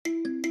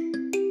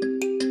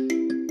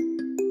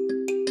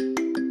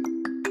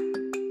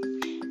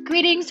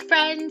Greetings,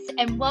 friends,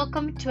 and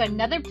welcome to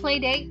another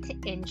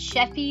playdate in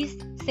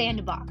Sheffy's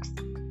Sandbox.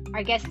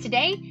 Our guest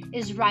today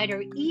is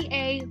writer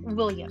E.A.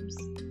 Williams.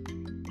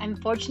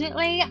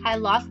 Unfortunately, I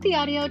lost the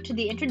audio to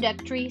the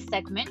introductory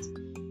segment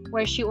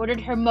where she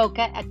ordered her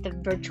mocha at the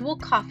virtual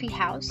coffee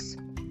house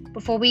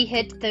before we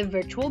hit the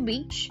virtual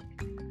beach,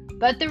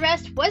 but the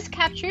rest was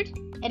captured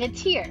and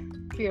it's here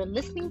for your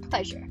listening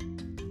pleasure.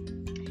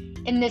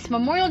 In this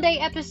Memorial Day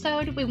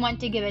episode, we want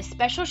to give a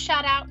special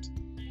shout out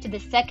to the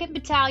 2nd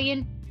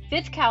Battalion,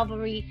 5th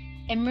Cavalry,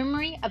 in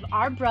memory of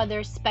our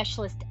brother,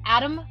 Specialist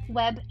Adam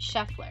Webb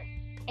Scheffler,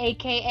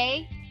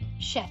 aka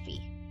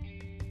Sheffy.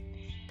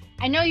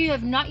 I know you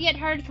have not yet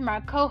heard from our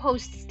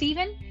co-host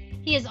Stephen.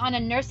 He is on a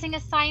nursing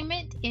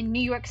assignment in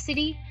New York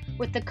City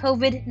with the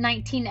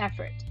COVID-19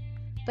 effort.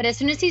 But as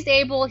soon as he's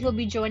able, he'll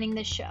be joining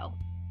the show.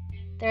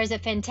 There is a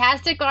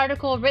fantastic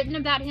article written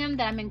about him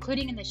that I'm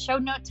including in the show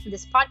notes for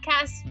this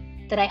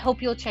podcast that I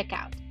hope you'll check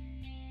out.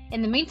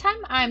 In the meantime,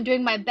 I'm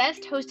doing my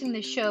best hosting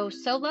the show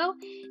solo,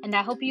 and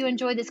I hope you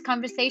enjoy this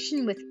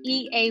conversation with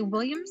E.A.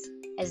 Williams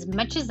as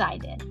much as I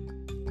did.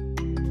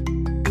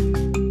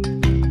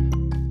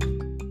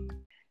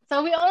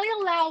 So we only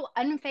allow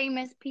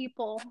unfamous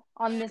people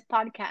on this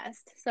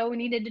podcast, so we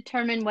need to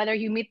determine whether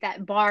you meet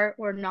that bar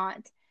or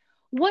not.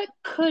 What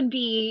could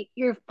be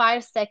your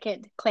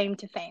 5-second claim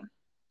to fame?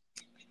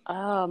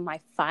 Oh, my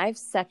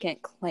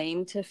 5-second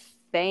claim to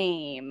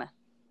fame.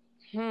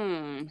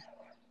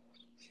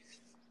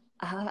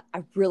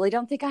 I really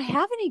don't think I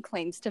have any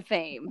claims to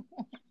fame.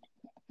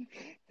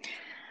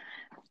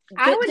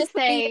 I would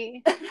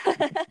say,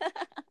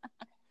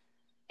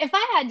 if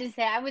I had to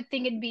say, I would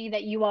think it'd be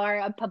that you are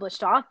a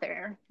published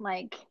author,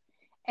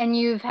 and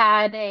you've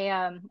had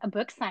a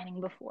book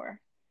signing before.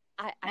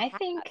 I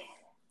think.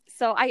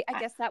 So I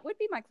guess that would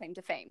be my claim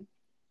to fame.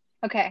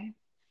 Okay.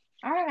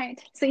 All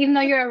right. So even though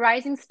you're a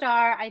rising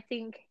star, I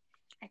think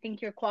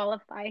you're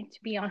qualified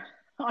to be on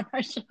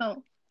our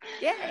show.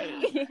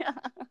 Yay!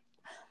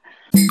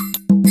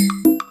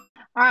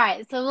 All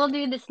right. So we'll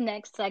do this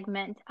next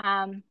segment.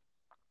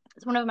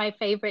 It's one of my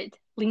favorite,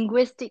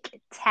 linguistic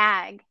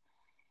tag.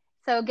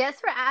 So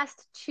guests were asked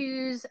to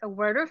choose a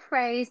word or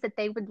phrase that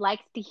they would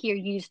like to hear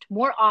used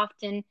more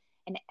often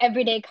in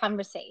everyday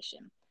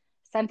conversation.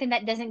 Something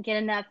that doesn't get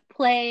enough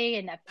play,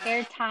 enough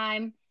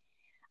airtime.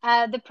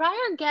 The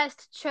prior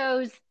guest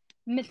chose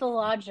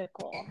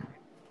mythological.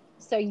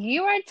 So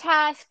you are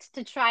tasked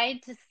to try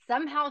to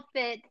somehow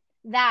fit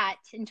that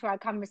into our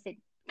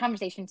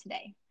conversation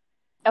today.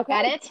 Okay.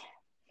 Got it?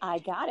 I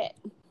got it.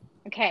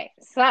 Okay,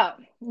 so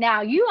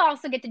now you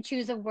also get to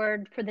choose a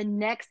word for the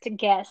next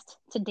guest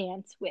to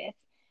dance with.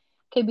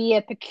 Could be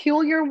a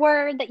peculiar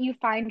word that you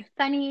find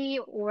funny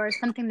or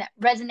something that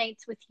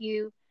resonates with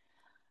you.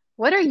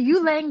 What are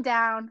you laying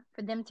down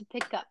for them to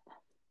pick up?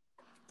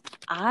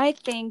 I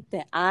think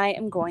that I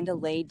am going to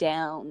lay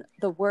down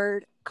the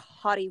word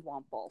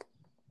cottywomple.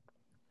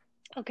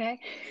 Okay.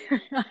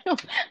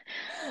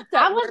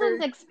 I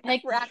wasn't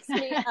expecting. Cracks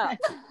me up.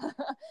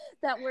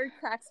 That word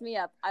cracks me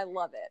up. I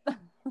love it.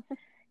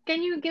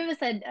 Can you give us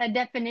a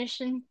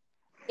definition?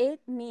 It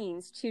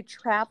means to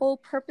travel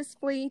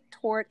purposefully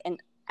toward an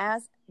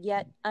as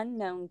yet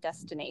unknown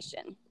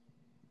destination.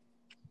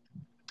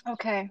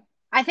 Okay.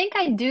 I think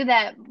I do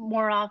that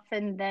more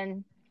often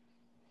than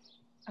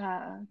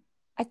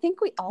I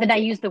think we all that do. I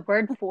use the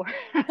word for.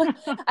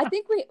 I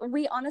think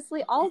we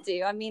honestly all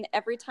do. I mean,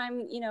 every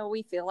time,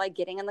 we feel like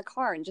getting in the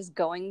car and just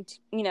going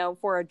to,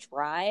 for a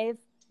drive,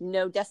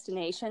 no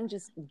destination,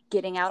 just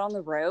getting out on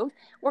the road,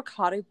 we're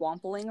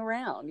cottywompeling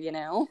around,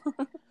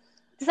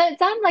 So it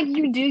sounds like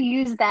you do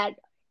use that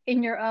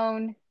in your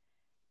own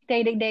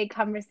day-to-day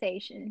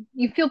conversation.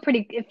 You feel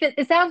pretty,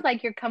 it sounds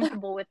like you're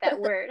comfortable with that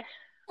word.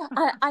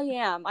 I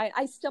am.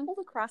 I stumbled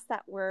across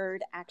that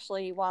word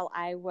actually while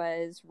I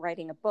was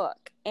writing a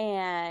book,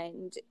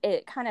 and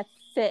it kind of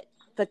fit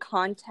the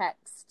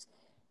context,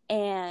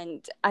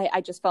 and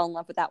I just fell in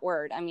love with that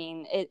word. I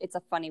mean, it's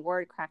a funny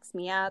word, cracks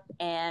me up,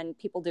 and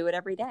people do it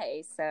every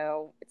day,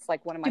 so it's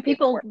like one of my Do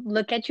people words.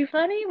 Look at you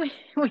funny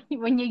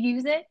when you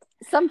use it?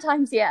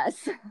 Sometimes,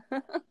 yes.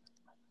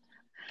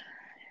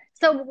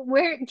 So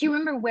do you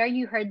remember where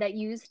you heard that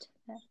used?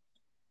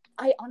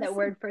 I honestly that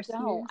word first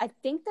don't. used? I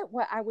think that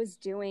what I was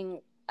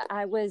doing,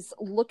 I was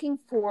looking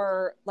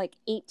for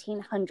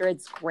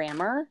 1800s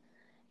grammar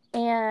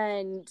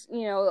and,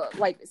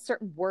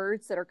 certain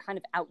words that are kind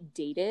of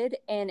outdated.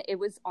 And it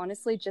was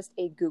honestly just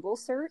a Google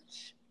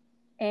search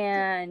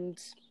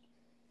and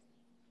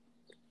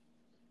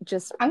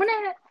just. I'm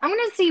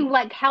gonna see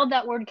how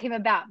that word came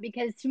about,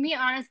 because to me,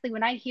 honestly,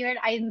 when I hear it,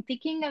 I'm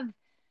thinking of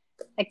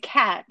a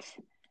cat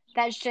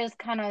that's just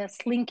kind of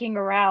slinking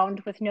around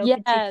with no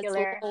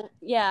particular.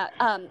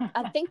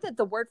 I think that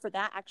the word for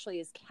that actually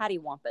is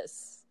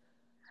cattywampus.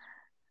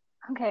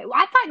 Okay, well,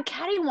 I thought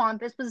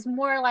cattywampus was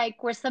more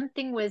like where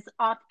something was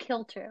off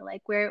kilter,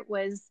 like where it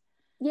was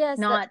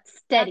not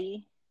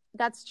steady.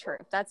 That's true.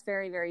 That's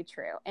very, very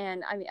true.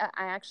 And I mean,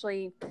 I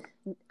actually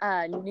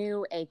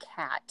knew a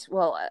cat.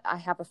 Well, I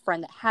have a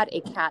friend that had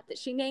a cat that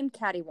she named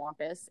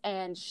Cattywampus,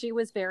 and she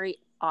was very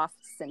off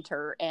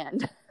center,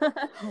 and Oh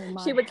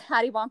she my. would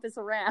cattywomp us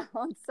around.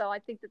 So I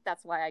think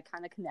that's why I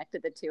kind of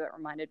connected the two. It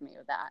reminded me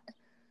of that.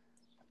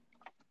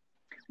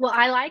 Well,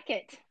 I like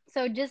it.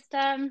 So just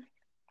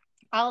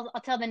I'll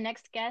tell the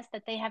next guest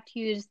that they have to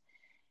use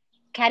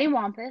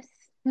cattywampus.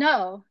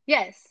 No,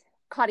 yes.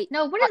 Cotty,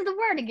 No, what is the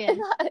word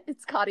again?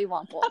 it's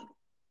cattywomple.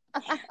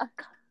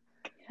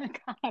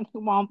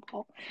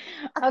 Cottywomple.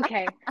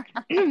 Okay.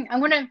 I'm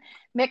going to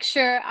make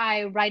sure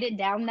I write it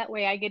down. That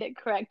way I get it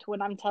correct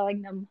when I'm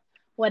telling them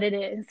what it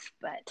is.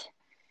 But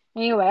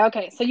anyway,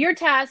 okay. So you're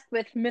tasked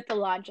with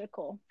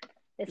mythological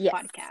this Yes.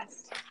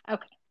 podcast.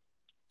 Okay.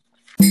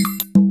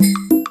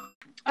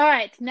 All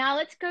right. Now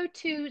let's go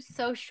to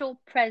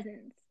social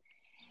presence.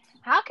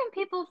 How can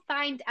people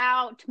find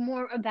out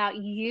more about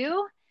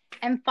you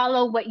and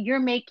follow what you're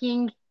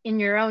making in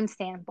your own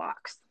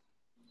sandbox?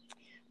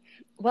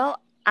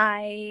 Well,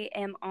 I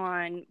am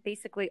on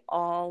basically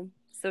all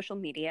social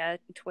media,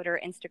 Twitter,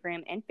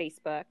 Instagram, and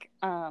Facebook,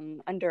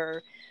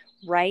 under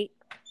Write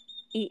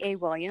E.A.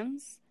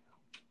 Williams.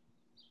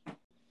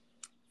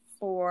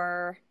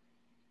 For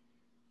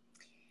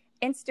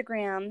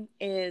Instagram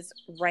is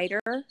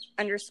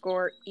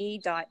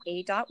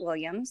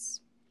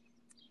writer_E.A.Williams.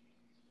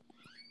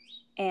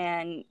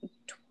 And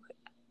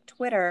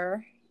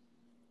Twitter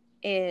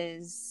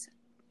is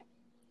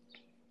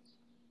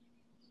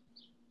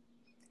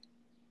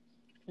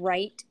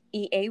Write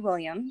E.A.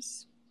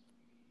 Williams.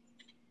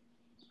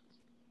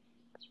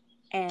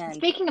 And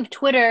speaking of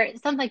Twitter,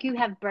 it sounds like you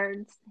have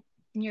birds.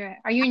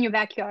 Are you in your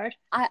backyard?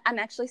 I'm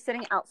actually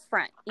sitting out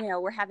front. You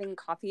know, we're having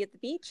coffee at the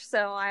beach,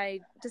 so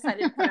I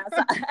decided to come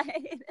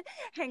outside,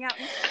 hang out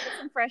and get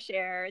some fresh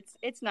air.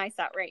 It's nice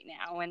out right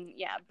now, and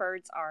yeah,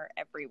 birds are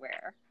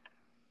everywhere.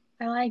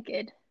 I like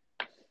it.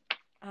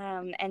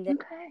 And then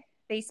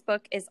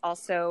Facebook is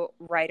also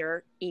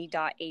writer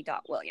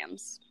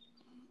E.A.Williams.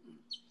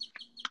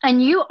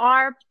 And you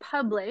are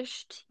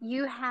published.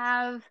 You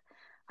have,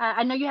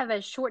 I know you have a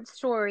short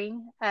story,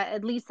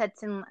 at least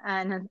that's in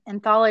an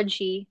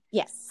anthology.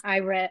 Yes.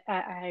 I read,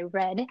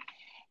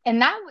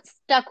 and that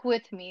stuck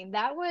with me.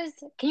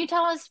 Can you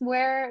tell us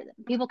where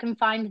people can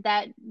find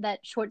that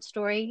short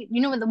story?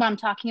 You know what I'm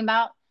talking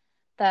about?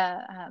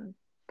 The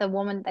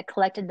woman that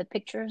collected the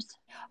pictures.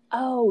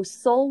 Oh,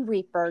 Soul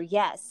Reaper.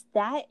 Yes,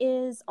 that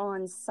is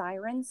on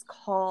Siren's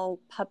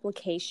Call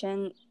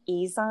publication,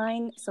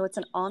 eZine. So it's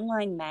an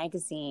online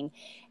magazine,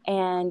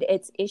 and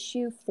it's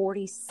issue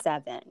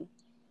 47.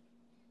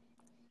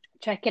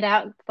 Check it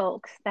out,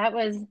 folks. That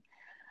was,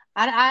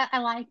 I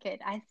like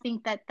it. I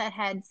think that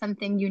had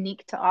something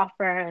unique to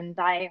offer, and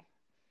I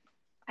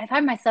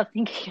find myself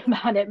thinking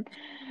about it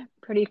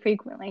pretty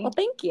frequently. Well,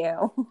 thank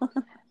you.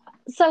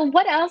 So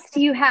what else do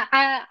you have?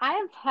 I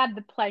have had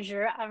the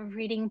pleasure of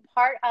reading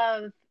part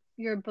of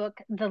your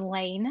book, The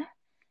Lane,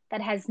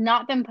 that has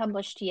not been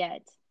published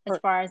yet, as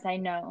far as I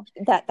know.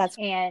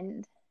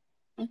 And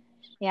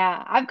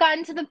yeah, I've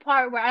gotten to the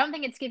part where I don't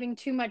think it's giving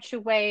too much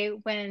away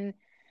when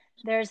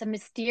there's a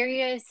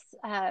mysterious,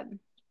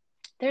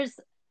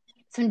 there's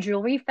some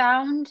jewelry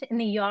found in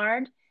the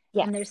yard,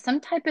 yes. And there's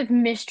some type of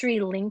mystery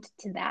linked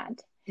to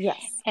that.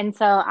 Yes. And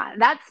so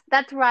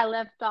that's where I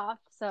left off.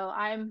 So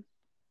I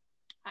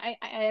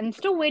am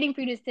still waiting for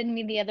you to send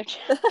me the other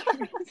chapters.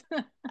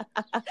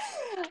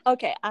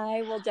 Okay,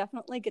 I will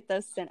definitely get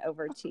those sent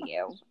over to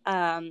you.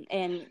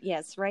 And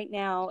yes, right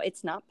now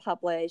it's not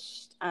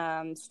published.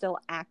 Still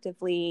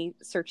actively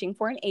searching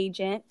for an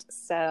agent.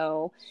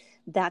 So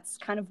that's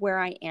kind of where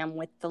I am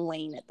with The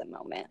Lane at the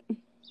moment.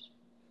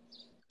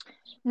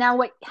 Now,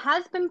 what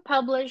has been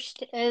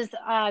published is,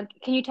 can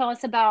you tell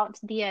us about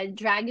the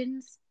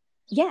dragons?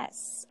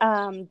 Yes.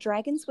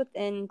 Dragons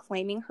Within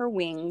Claiming Her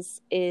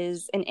Wings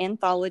is an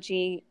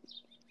anthology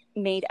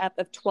made up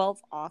of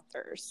 12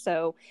 authors.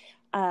 So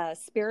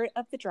Spirit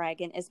of the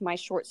Dragon is my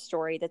short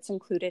story that's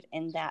included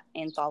in that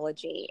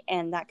anthology.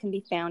 And that can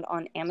be found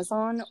on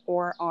Amazon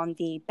or on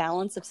the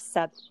Balance of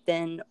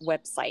Seven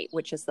website,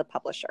 which is the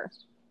publisher.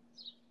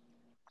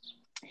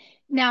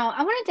 Now,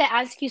 I wanted to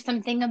ask you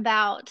something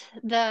about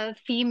the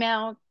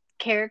female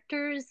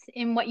characters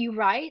in what you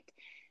write.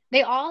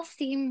 They all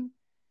seem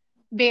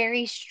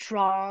very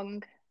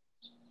strong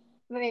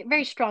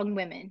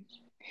women.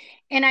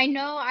 And I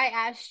know I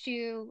asked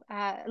you,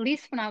 at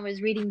least when I was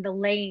reading The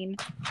Lane,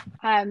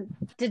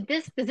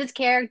 does this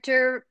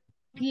character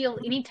feel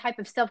any type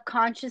of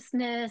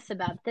self-consciousness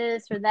about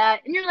this or that?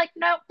 And you're like,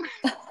 no.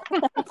 And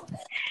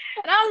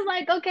I was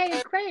like,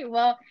 okay, great.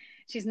 Well,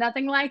 she's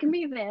nothing like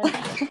me then.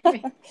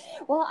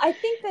 Well, I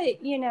think that,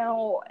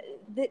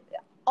 that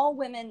all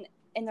women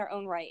in their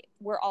own right,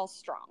 we're all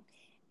strong.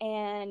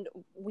 And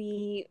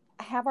we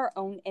have our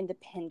own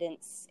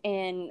independence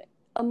in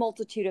a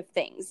multitude of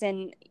things.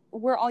 And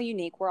we're all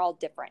unique. We're all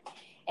different.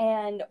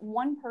 And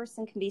one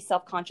person can be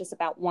self-conscious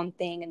about one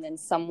thing, and then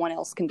someone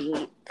else can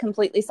be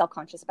completely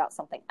self-conscious about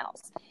something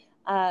else.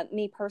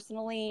 Me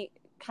personally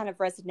kind of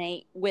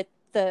resonate with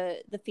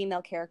the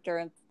female character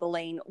of The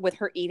Lane with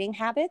her eating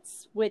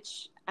habits,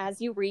 which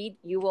as you read,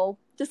 you will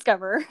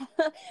discover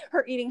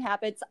her eating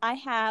habits. I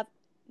have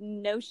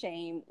no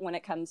shame when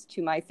it comes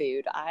to my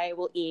food. I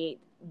will eat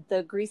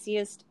the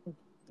greasiest,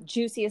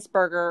 juiciest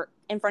burger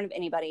in front of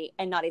anybody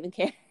and not even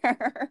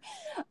care.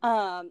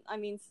 I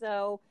mean,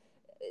 so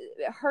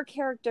her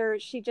character,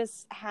 she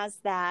just has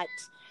that,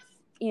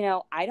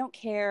 I don't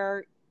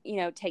care,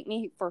 take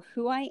me for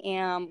who I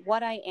am,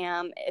 what I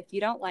am. If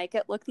you don't like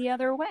it, look the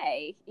other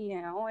way,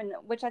 and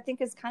which I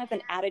think is kind of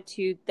an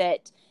attitude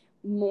that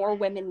more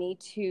women need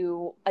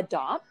to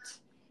adopt,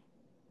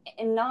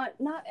 and not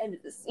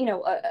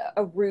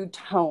a rude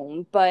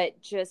tone,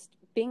 but just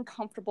being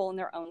comfortable in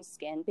their own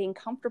skin, being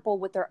comfortable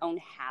with their own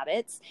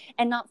habits,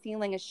 and not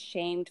feeling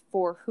ashamed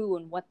for who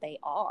and what they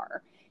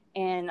are.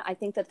 And I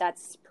think that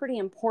that's pretty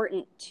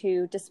important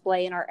to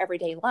display in our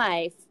everyday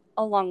life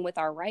along with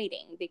our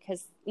writing,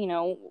 because,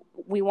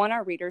 we want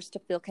our readers to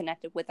feel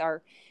connected with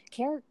our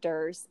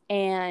characters,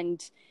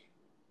 and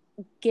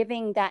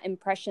giving that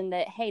impression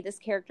that, hey, this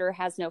character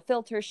has no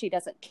filter. She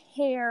doesn't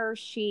care.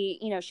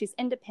 She's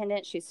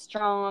independent. She's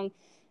strong.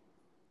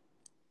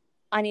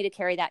 I need to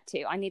carry that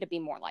too. I need to be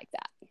more like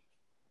that.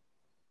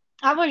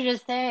 I was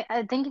just saying,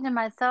 thinking to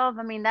myself,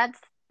 I mean, that's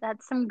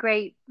some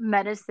great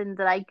medicine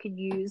that I could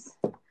use,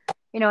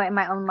 in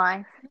my own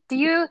life. Do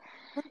you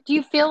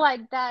feel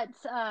like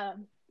that's,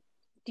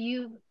 do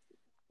you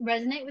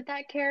resonate with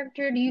that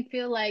character? Do you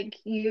feel like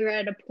you're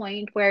at a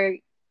point where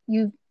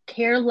you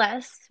care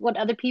less what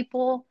other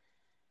people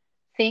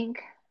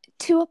think?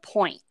 To a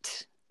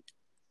point,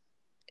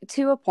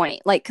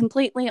 like,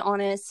 completely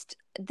honest,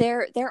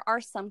 there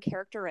are some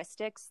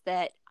characteristics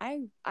that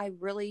I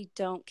really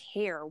don't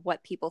care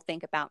what people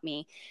think about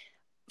me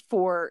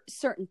for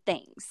certain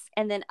things.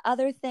 And then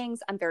other things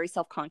I'm very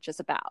self-conscious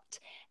about.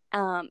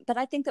 But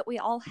I think that we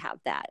all have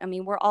that. I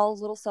mean, we're all a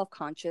little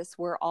self-conscious.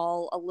 We're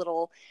all a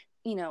little,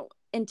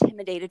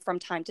 intimidated from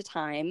time to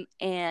time.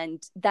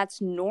 And that's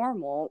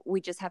normal.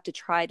 We just have to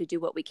try to do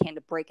what we can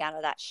to break out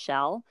of that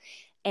shell.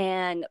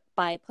 And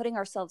by putting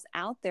ourselves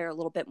out there a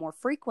little bit more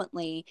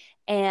frequently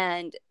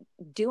and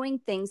doing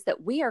things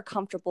that we are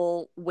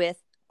comfortable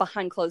with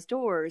behind closed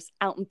doors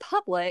out in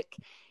public,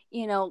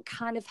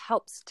 kind of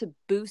helps to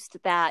boost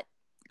that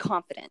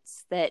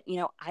confidence that,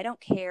 I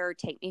don't care,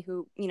 take me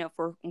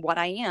for what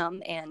I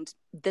am. And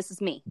this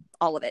is me,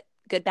 all of it,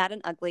 good, bad,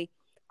 and ugly.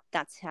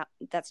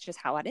 That's just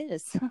how it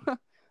is.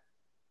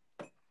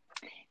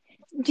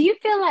 Do you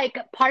feel like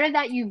part of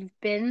that you've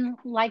been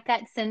like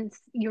that since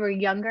you were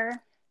younger?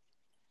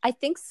 I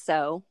think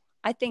so.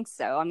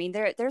 I mean,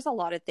 there's a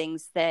lot of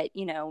things that,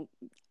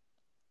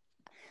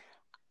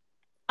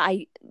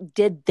 I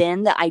did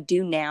then that I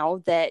do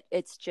now, that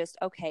it's just,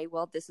 okay,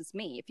 well, this is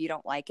me. If you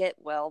don't like it,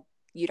 well,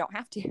 you don't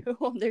have to.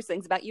 There's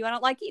things about you I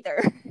don't like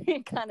either,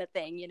 kind of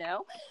thing,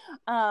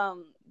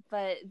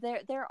 but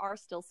there are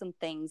still some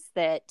things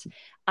that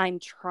I'm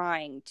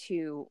trying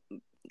to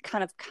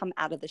kind of come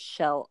out of the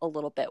shell a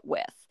little bit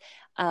with,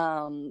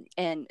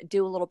 and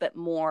do a little bit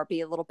more,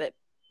 be a little bit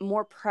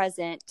more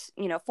present,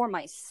 for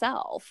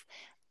myself,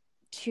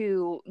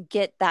 to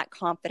get that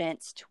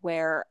confidence to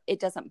where it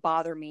doesn't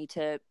bother me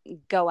to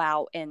go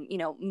out and,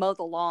 mow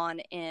the lawn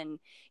in,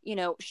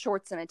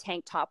 shorts and a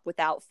tank top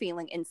without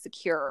feeling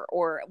insecure,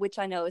 or, which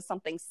I know is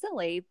something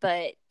silly,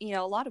 but, a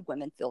lot of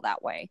women feel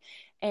that way.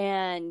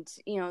 And,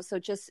 so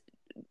just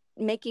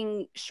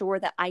making sure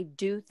that I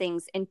do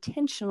things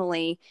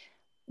intentionally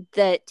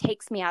that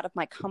takes me out of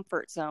my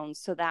comfort zone,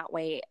 so that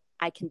way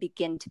I can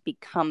begin to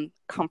become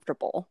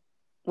comfortable,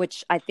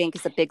 which I think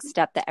is a big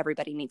step that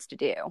everybody needs to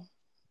do.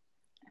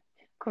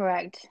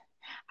 Correct.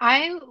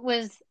 I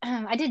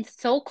did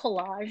soul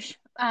collage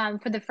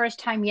for the first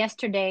time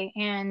yesterday,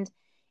 and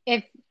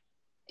if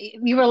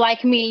you were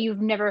like me,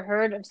 you've never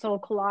heard of soul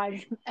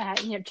collage,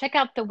 check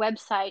out the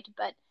website.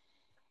 But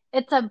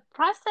it's a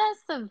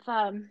process of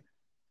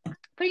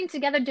putting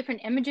together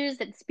different images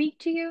that speak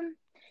to you.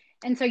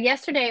 And so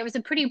yesterday it was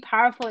a pretty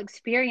powerful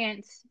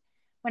experience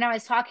when I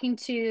was talking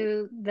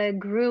to the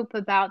group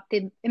about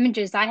the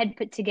images I had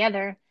put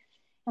together.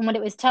 And what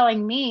it was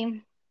telling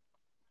me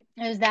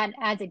is that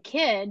as a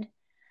kid,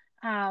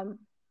 I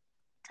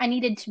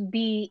needed to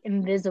be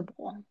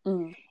invisible.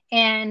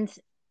 And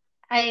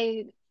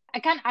I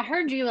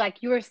heard you,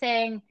 like you were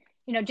saying,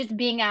 just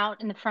being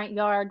out in the front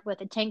yard with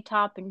a tank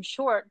top and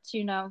shorts,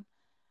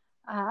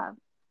 I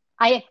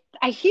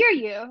hear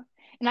you,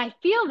 and I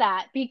feel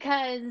that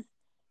because,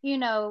 I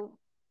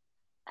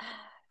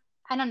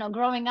don't know,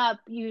 growing up,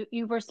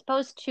 you were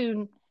supposed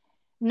to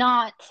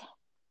not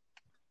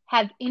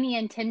have any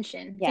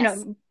intention,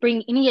 Yes.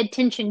 Bring any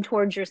attention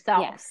towards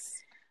yourself. Yes.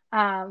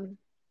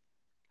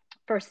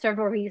 For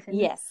several reasons.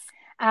 Yes.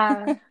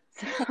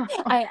 So,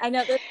 I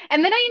know that.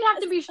 And then I didn't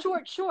have to be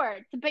short,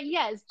 but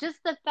yes, just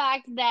the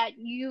fact that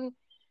you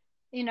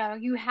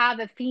have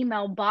a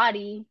female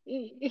body,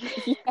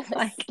 Yes.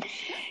 like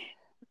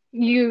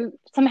you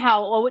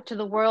somehow owe it to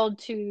the world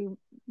to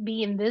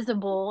be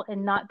invisible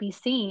and not be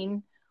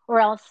seen,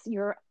 or else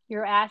you're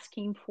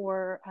asking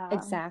for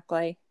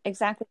exactly,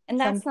 and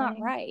that's not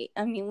right.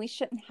 I mean, we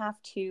shouldn't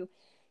have to,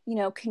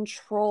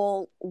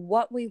 control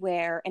what we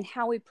wear and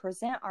how we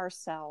present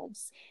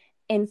ourselves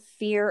in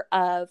fear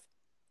of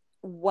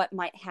what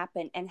might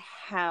happen and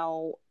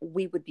how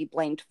we would be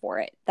blamed for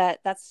it.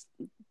 That's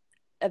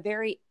a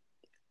very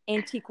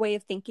antique way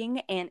of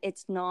thinking, and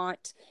it's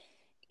not,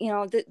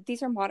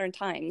 these are modern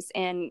times,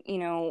 and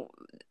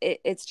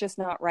it's just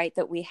not right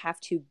that we have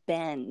to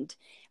bend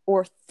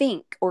or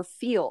think or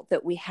feel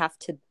that we have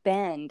to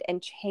bend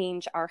and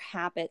change our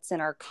habits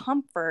and our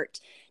comfort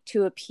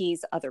to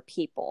appease other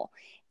people.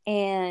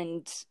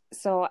 And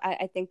so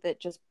I think that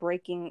just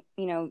breaking,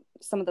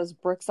 some of those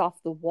bricks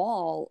off the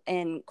wall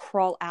and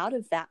crawl out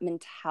of that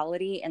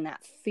mentality and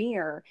that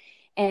fear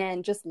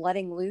and just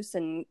letting loose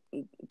and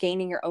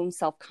gaining your own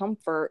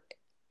self-comfort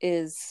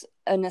is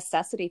a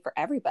necessity for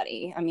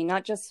everybody. I mean,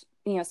 not just,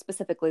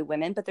 specifically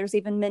women, but there's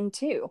even men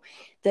too,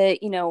 that,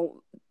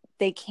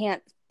 they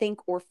can't think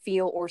or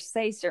feel or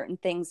say certain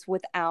things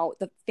without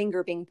the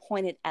finger being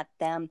pointed at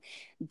them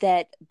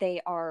that they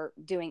are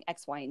doing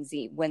X, Y, and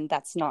Z, when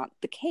that's not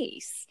the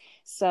case.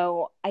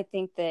 So I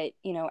think that,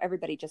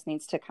 everybody just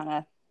needs to kind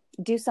of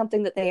do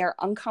something that they are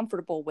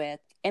uncomfortable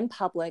with in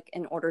public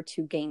in order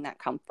to gain that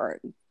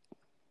comfort.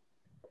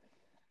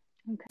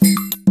 Okay.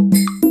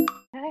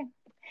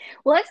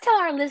 Well, let's tell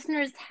our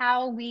listeners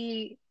how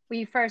we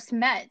first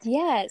met.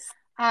 Yes.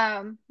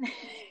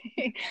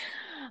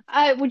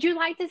 Would you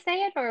like to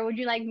say it, or would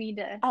you like me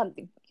to?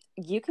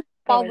 You can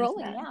ball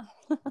rolling,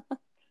 yeah.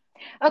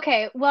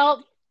 Okay.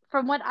 Well,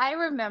 from what I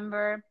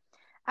remember,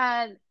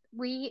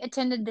 we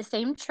attended the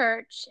same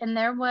church, and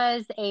there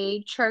was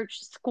a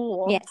church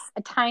school. Yes.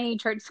 A tiny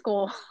church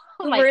school.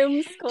 Like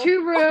room school.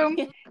 2-room.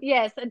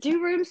 Yes, a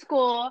 2-room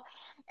school,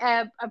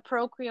 a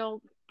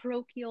parochial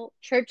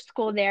church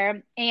school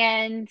there,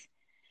 and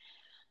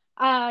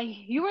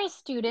you were a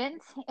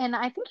student, and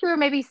I think you were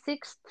maybe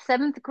 6th,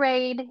 7th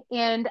grade,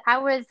 and I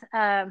was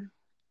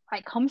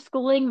like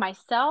homeschooling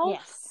myself.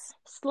 Yes.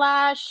 /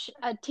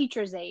 a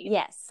teacher's aide.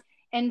 Yes.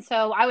 And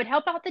so I would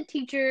help out the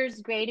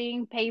teachers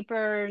grading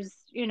papers,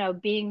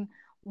 being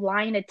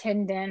line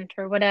attendant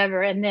or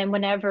whatever. And then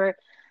whenever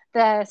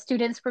the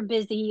students were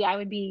busy, I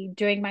would be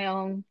doing my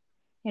own,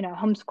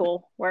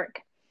 homeschool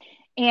work.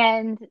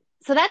 And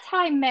so that's how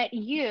I met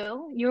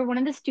you. You were one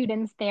of the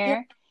students there.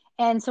 Yep.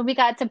 And so we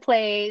got to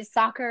play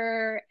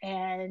soccer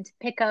and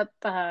pick up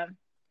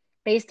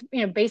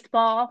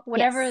baseball,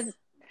 whatever. Yes.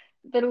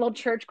 The little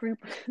church group.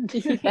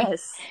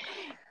 Yes.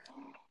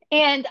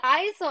 And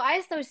I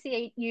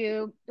associate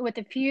you with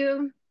a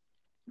few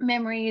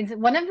memories.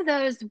 One of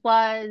those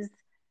was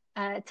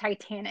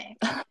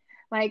Titanic.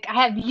 Like,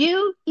 I have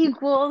you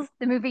equals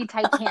the movie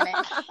Titanic.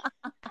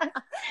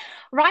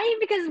 Right?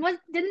 Because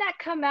didn't that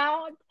come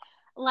out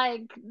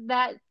like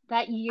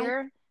that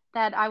year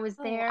that I was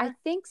there? I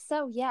think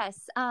so,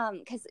 yes.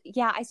 Because,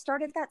 I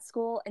started that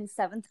school in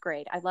 7th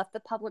grade. I left the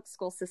public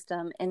school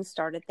system and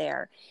started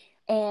there.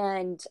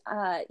 And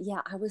I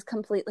was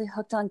completely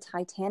hooked on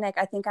Titanic.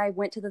 I think I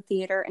went to the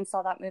theater and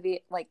saw that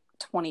movie like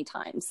 20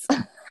 times.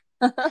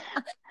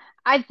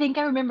 I think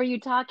I remember you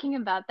talking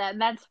about that.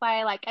 And that's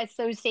why I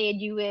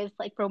associated you with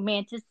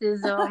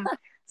romanticism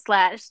 /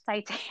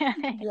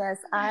 Titanic. Yes,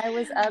 I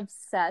was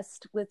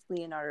obsessed with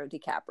Leonardo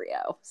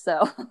DiCaprio.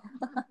 So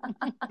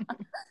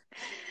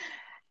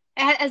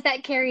has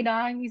that carried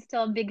on? You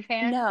still a big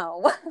fan?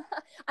 No.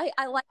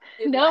 I like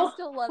the movie. No? I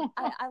still love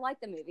I like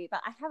the movie,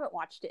 but I haven't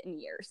watched it in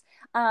years.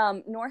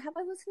 Nor have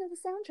I listened to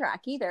the soundtrack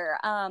either.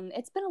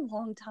 It's been a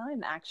long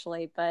time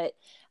actually, but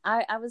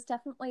I was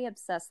definitely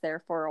obsessed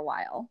there for a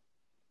while.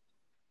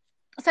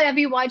 So have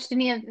you watched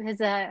any of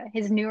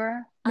his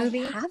newer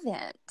movies? I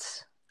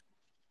haven't.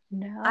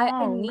 No.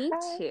 I need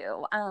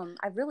to.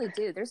 I really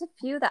do. There's a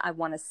few that I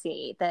want to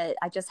see that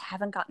I just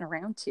haven't gotten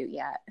around to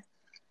yet.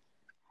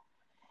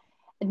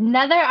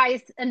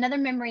 Another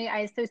memory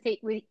I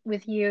associate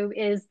with you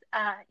is,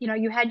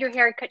 you had your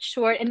hair cut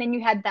short, and then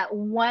you had that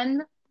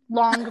one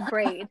long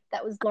braid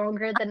that was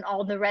longer than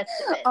all the rest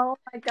of it. Oh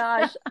my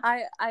gosh.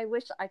 I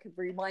wish I could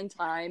rewind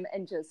time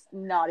and just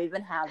not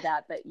even have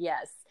that, but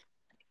yes.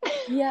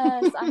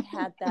 Yes, I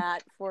had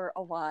that for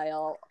a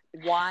while.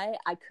 Why?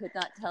 I could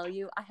not tell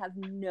you. I have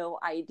no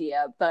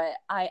idea, but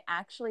I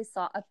actually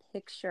saw a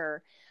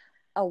picture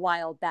a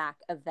while back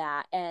of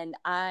that, and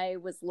I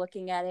was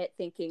looking at it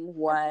thinking,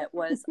 what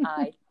was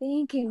I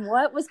thinking?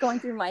 What was going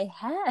through my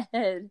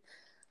head?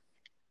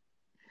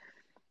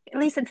 At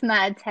least it's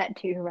not a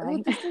tattoo, right?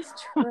 Oh, this is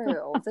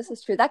true. This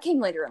is true. That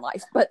came later in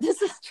life, but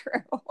this is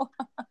true.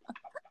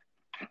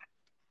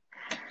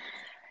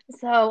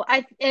 So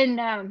at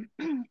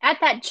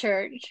that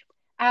church,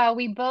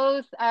 we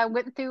both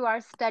went through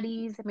our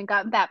studies and we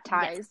got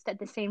baptized at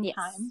the same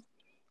time.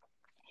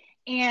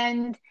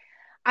 And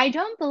I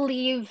don't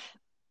believe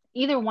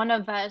either one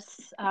of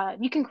us,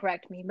 you can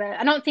correct me, but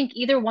I don't think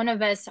either one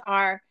of us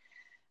are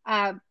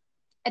at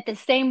the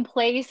same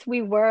place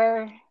we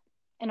were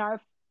in our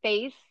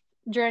faith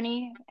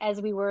journey as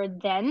we were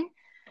then.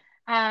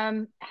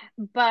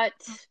 But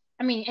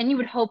I mean, and you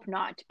would hope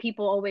not.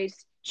 People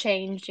always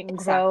change and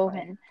grow.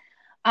 Exactly.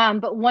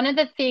 And but one of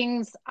the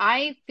things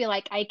I feel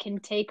like I can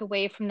take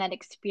away from that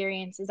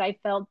experience is I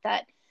felt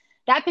that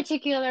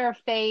particular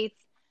faith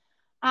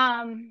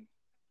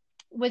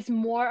was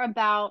more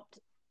about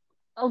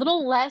a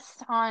little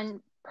less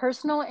on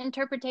personal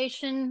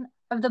interpretation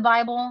of the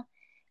Bible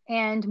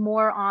and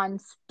more on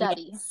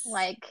study. Yes.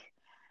 Like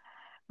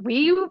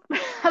we, I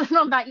don't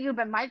know about you,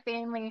 but my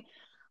family,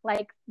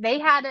 like they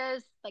had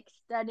us like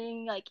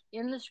studying like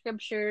in the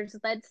scriptures.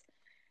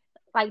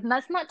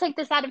 Let's not take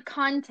this out of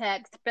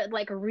context, but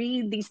like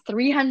read these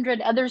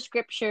 300 other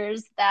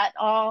scriptures that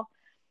all,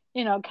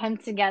 come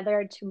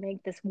together to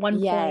make this one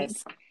point.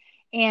 Yes.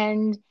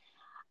 And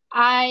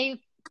I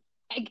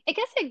I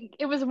guess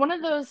it was one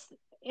of those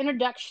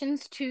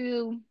introductions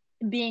to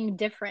being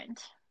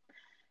different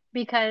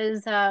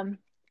because it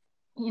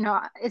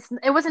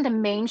wasn't a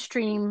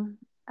mainstream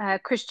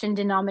Christian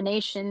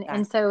denomination, That.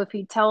 and so if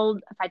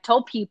I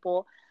told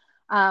people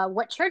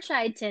what church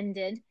I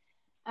attended,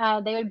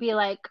 they would be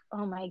like,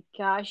 "Oh my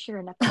gosh, you're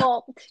in a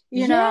cult,"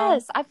 you know.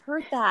 Yes, I've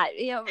heard that.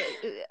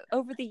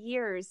 Over the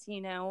years,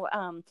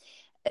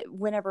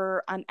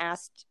 whenever I'm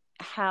asked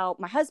how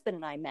my husband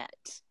and I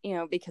met,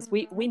 because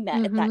we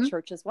met at that Mm-hmm.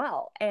 church as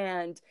well,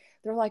 and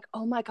they're like,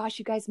 "Oh my gosh,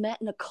 you guys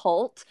met in a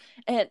cult?"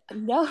 And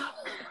no,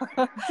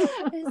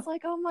 it's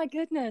like, "Oh my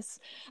goodness."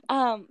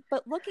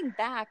 But looking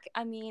back,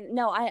 I mean,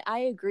 no, I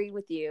agree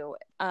with you,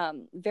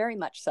 very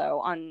much so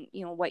on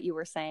what you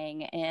were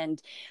saying,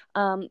 and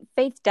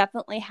faith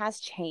definitely has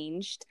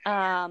changed,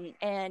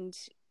 and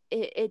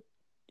it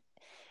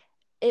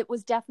it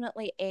was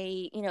definitely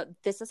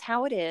this is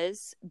how it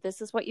is.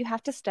 This is what you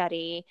have to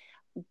study.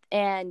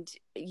 And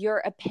your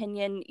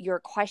opinion, your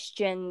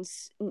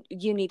questions,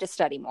 you need to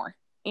study more,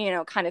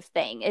 kind of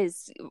thing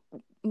is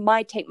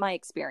my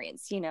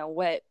experience,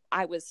 what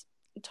I was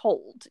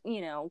told,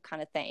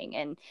 kind of thing.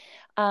 And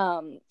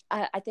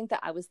I think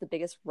that I was the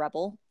biggest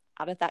rebel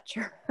out of that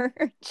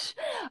church.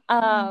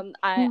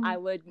 I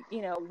would,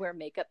 wear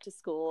makeup to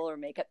school or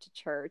makeup to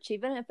church,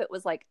 even if it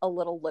was like a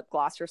little lip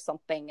gloss or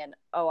something. And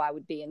I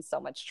would be in so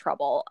much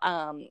trouble.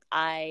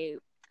 I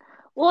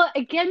Well,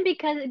 again,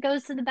 because it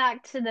goes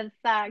back to the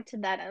fact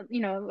that,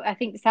 I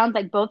think it sounds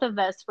like both of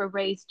us were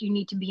raised, you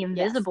need to be Yes.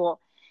 invisible.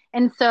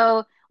 And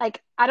so,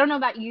 like, I don't know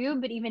about you,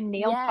 but even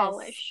nail Yes.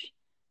 polish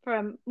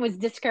was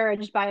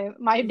discouraged by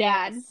my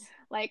dad. Yes.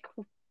 Like,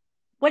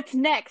 what's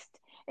next?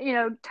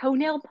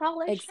 Toenail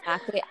polish?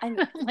 Exactly. I'm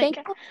Like,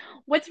 thankful.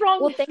 what's wrong?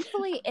 Well,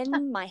 thankfully,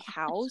 in my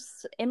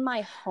house, in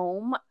my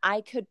home,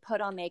 I could put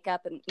on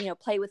makeup and,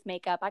 play with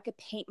makeup. I could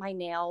paint my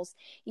nails.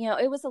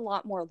 It was a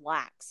lot more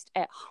laxed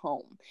at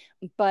home.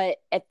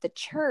 But at the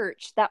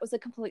church, that was a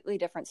completely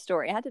different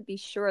story. I had to be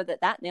sure that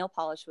that nail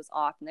polish was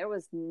off and there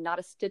was not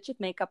a stitch of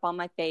makeup on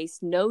my face,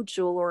 no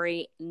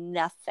jewelry,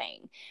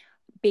 nothing,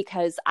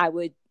 because I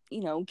would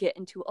get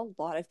into a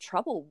lot of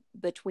trouble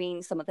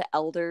between some of the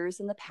elders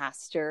and the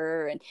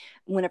pastor. And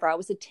whenever I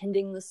was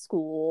attending the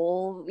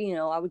school,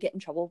 I would get in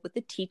trouble with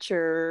the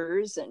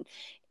teachers. And,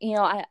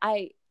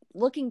 I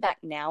looking back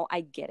now,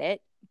 I get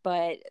it.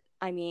 But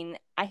I mean,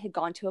 I had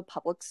gone to a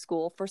public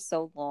school for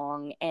so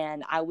long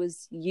and I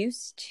was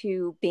used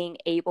to being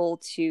able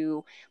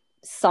to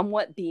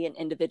somewhat be an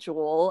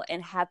individual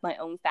and have my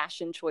own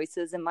fashion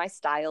choices and my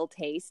style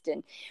taste.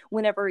 And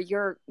whenever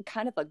you're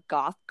kind of a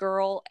goth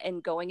girl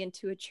and going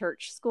into a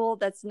church school,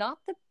 that's not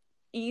the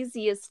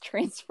easiest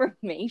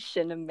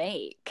transformation to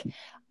make.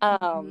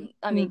 I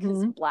mean,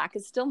 because Mm-hmm. black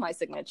is still my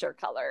signature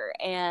color,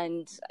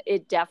 and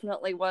it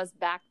definitely was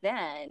back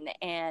then.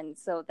 And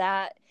so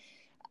that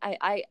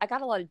I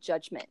got a lot of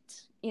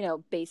judgment,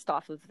 based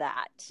off of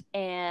that.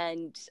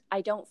 And I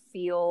don't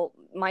feel,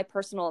 my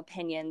personal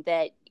opinion,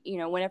 that,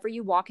 whenever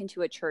you walk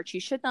into a church, you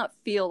should not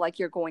feel like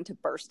you're going to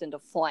burst into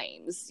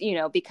flames,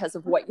 because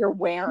of what you're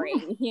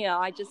wearing.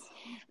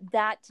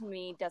 That to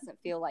me doesn't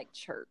feel like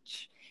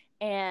church.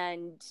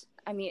 And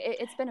I mean,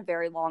 it's been a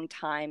very long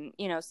time,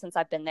 since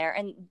I've been there.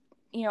 And,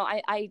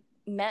 I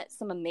met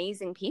some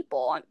amazing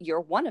people.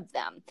 You're one of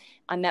them.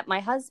 I met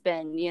my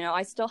husband.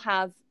 I still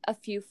have a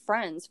few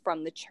friends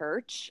from the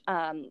church.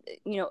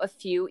 A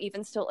few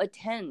even still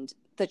attend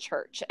the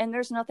church, and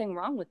there's nothing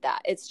wrong with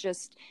that. It's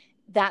just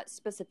that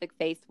specific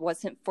faith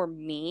wasn't for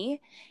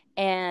me,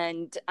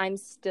 and I'm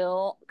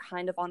still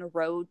kind of on a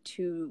road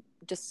to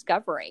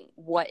discovering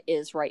what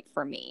is right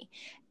for me,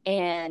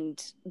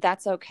 and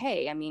that's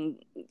okay. I mean,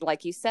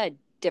 like you said,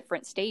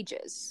 different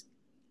stages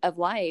of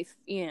life,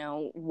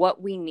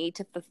 what we need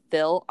to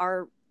fulfill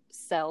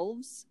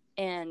ourselves,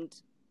 and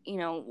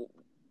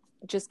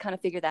just kind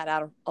of figure that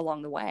out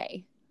along the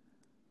way.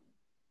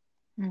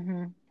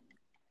 Mm-hmm.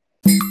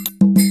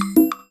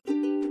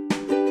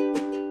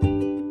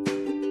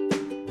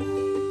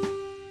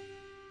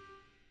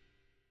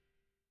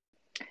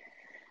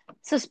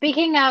 So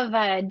speaking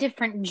of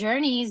different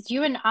journeys,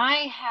 you and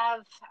I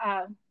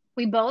have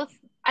we both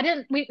I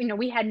didn't we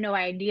we had no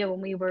idea when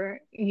we were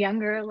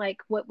younger like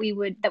what we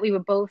would that we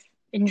would both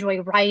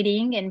enjoy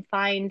writing and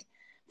find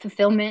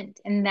fulfillment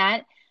in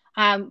that.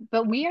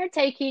 But we are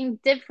taking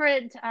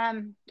different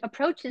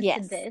approaches to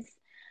Yes. this.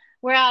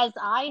 Whereas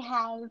I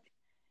have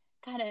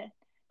kind of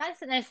not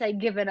necessarily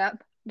given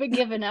up, but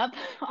given up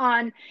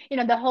on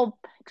the whole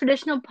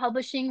traditional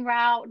publishing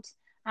route.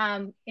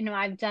 I've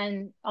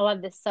done a lot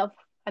of this self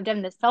I've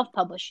done this self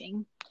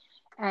publishing,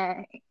 uh,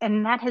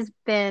 and that has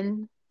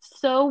been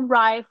so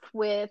rife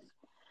with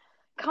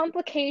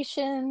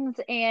complications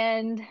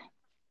and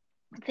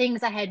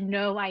things I had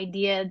no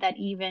idea that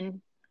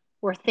even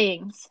were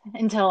things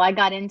until I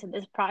got into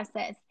this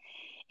process.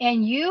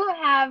 And you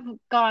have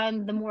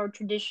gone the more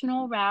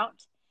traditional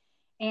route,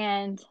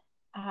 and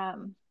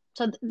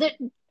so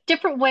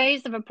different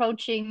ways of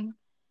approaching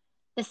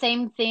the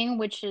same thing,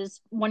 which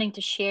is wanting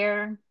to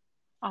share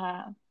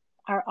uh,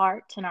 our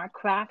art and our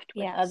craft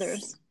with Yes.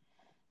 others.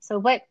 So,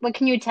 what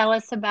can you tell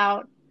us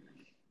about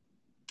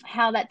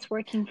how that's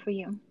working for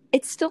you?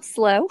 It's still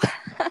slow.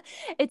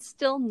 It's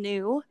still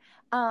new,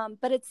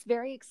 but it's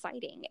very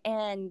exciting.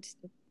 And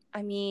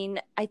I mean,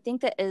 I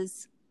think that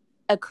as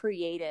a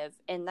creative,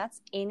 and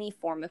that's any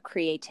form of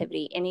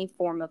creativity, any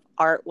form of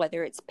art,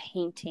 whether it's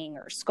painting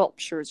or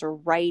sculptures or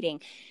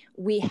writing,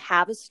 we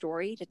have a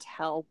story to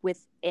tell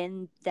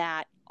within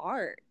that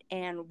art.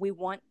 And we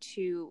want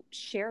to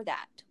share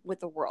that with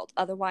the world.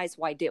 Otherwise,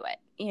 why do it?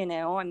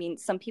 I mean,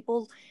 some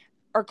people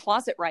are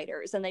closet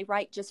writers and they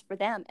write just for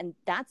them, and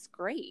that's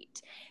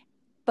great.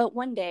 But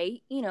one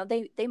day,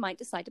 they might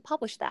decide to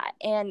publish that.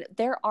 And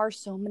there are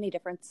so many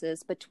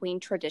differences between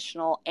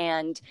traditional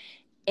and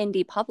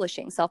indie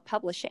publishing,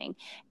 self-publishing.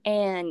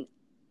 And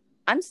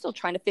I'm still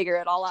trying to figure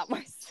it all out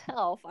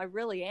myself. I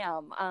really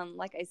am.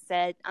 Like I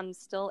said, I'm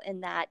still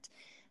in that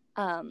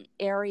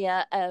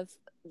area of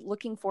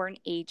looking for an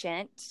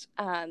agent,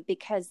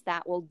 because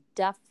that will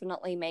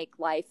definitely make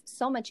life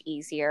so much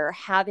easier,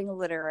 having a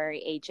literary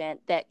agent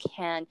that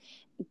can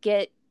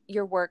get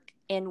your work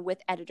in with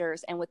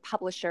editors and with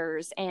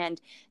publishers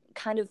and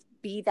kind of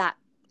be that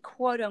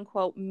quote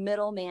unquote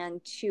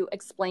middleman to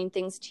explain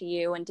things to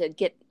you and to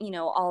get,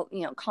 all,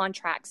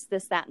 contracts,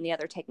 this, that, and the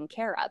other taken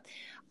care of.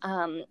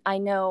 I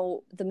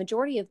know the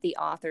majority of the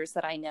authors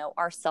that I know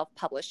are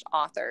self-published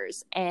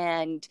authors,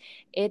 and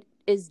it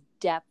is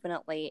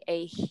definitely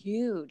a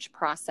huge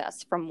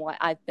process from what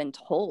I've been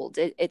told.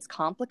 It's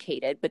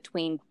complicated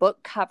between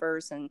book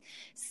covers and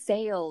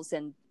sales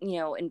and,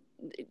 and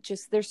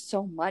just there's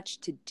so much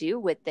to do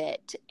with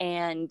it.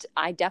 And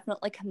I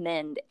definitely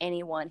commend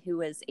anyone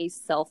who is a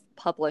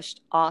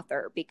self-published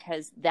author,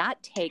 because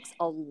that takes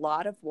a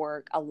lot of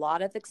work, a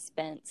lot of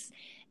expense,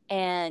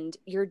 and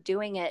you're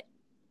doing it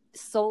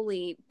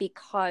solely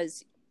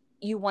because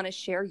you want to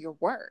share your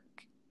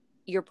work.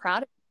 You're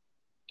proud of it.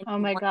 Oh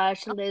my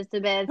gosh,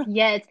 Elizabeth.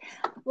 Yes.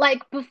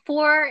 Like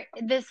before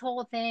this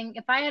whole thing,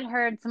 if I had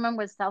heard someone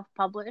was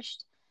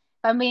self-published,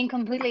 if I'm being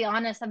completely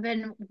honest, I've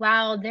been,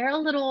 wow, they're a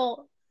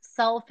little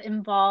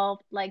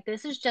self-involved. Like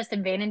this is just a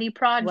vanity Right.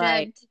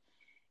 project.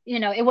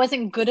 It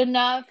wasn't good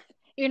enough,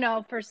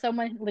 for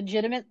someone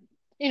legitimate,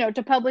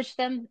 to publish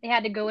them. They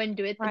had to go and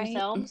do it Right.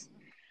 themselves.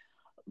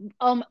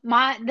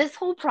 My this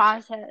whole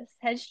process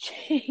has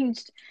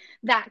changed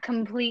that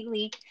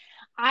completely.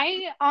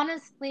 I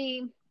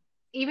honestly,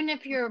 even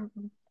if your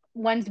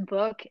one's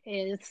book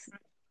is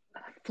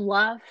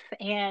fluff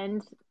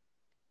and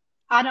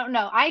I don't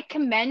know, I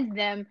commend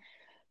them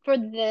for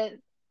the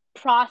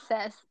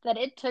process that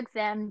it took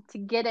them to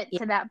get it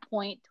to that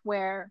point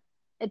where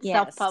it's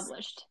Yes.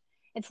 self-published.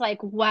 It's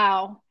like,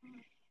 wow,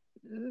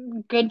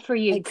 good for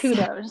you.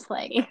 Kudos.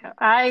 Like Exactly.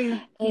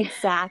 I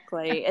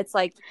Exactly. It's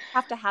like you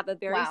have to have a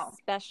very wow.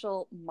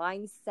 special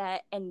mindset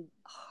and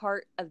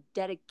heart of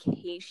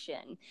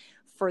dedication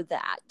for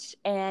that.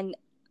 And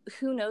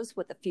who knows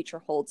what the future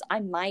holds? I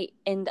might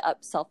end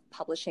up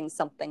self-publishing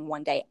something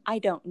one day. I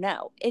don't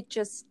know. It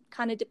just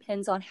kind of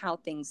depends on how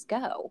things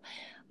go.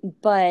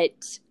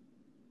 But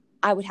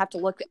I would have to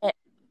look at.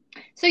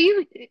 So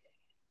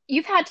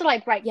you've had to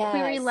like write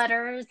query Yes.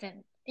 letters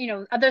and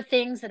other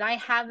things that I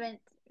haven't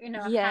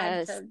had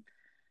Yes. to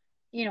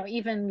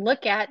even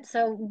look at.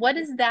 So what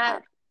does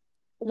that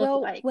look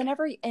Well, like?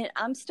 and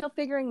I'm still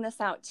figuring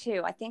this out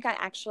too. I think I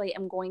actually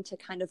am going to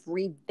kind of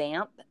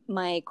revamp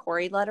my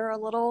query letter a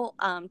little,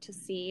 to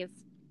see if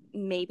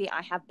maybe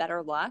I have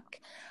better luck.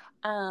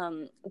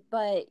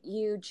 But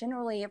you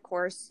generally, of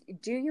course,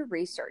 do your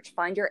research,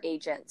 find your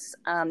agents,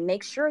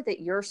 make sure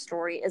that your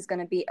story is going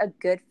to be a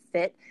good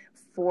fit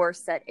for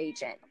said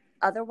agent.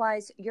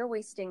 Otherwise, you're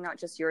wasting not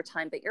just your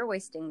time, but you're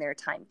wasting their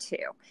time too.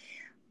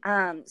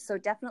 So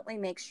definitely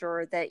make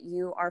sure that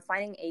you are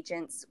finding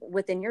agents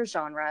within your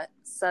genre,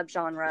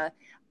 subgenre.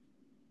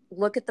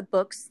 Look at the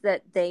books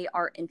that they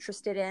are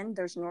interested in.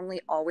 There's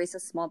normally always a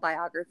small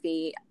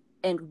biography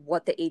and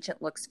what the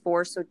agent looks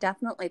for. So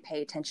definitely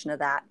pay attention to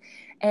that.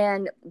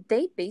 And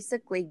they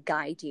basically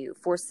guide you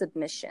for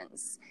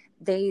submissions.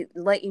 They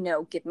let you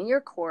know, give me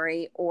your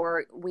query,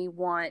 or we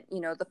want,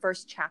 the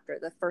first chapter,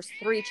 the first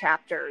 3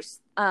 chapters.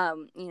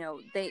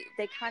 They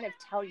kind of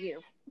tell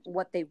you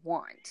what they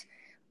want.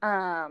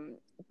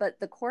 But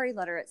the query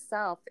letter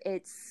itself,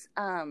 it's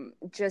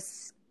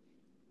just,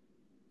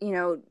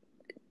 you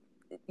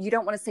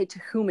don't want to say to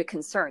whom it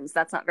concerns.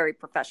 That's not very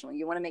professional.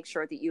 You want to make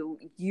sure that you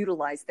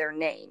utilize their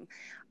name.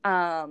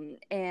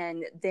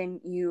 And then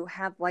you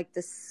have like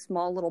this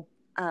small little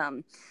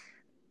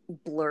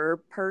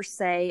blurb per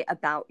se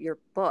about your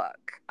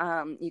book.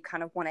 You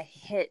kind of want to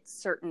hit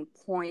certain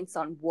points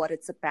on what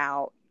it's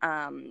about,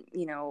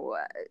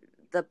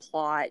 the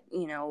plot,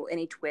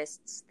 any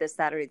twists, this,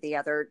 that, or the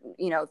other,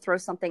 throw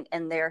something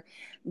in there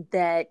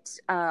that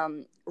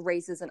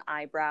raises an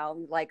eyebrow,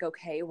 like,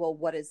 okay, well,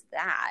 what is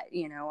that?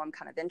 I'm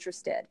kind of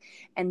interested.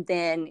 And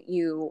then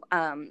you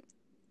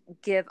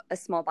give a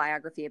small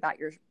biography about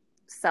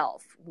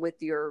yourself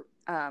with your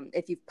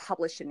if you've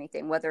published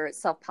anything, whether it's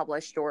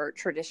self-published or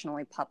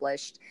traditionally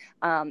published,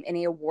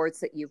 any awards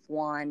that you've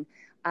won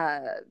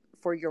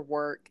for your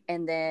work,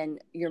 and then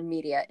your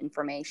media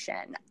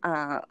information.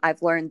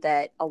 I've learned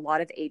that a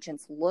lot of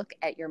agents look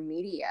at your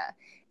media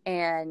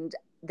and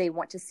they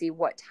want to see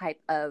what type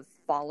of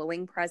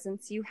following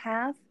presence you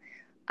have,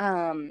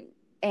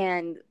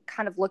 and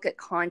kind of look at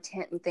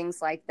content and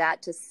things like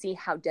that to see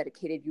how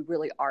dedicated you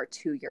really are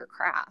to your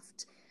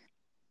craft.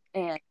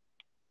 And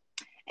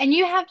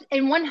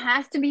one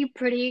has to be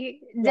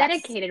pretty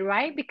dedicated, yes.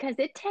 right? Because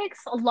it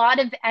takes a lot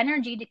of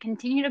energy to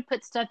continue to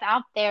put stuff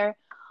out there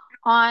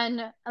on,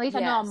 at least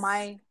I know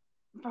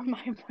from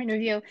my point of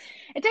view,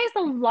 it takes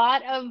a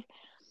lot of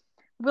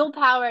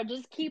willpower.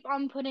 Just keep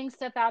on putting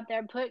stuff out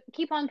there,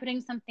 keep on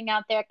putting something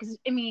out there. Because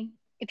I mean,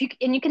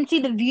 you can see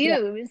the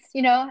views,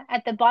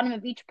 at the bottom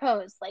of each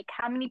post, like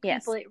how many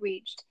people it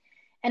reached.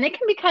 And it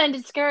can be kind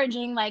of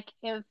discouraging, like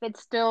if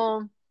it's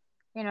still,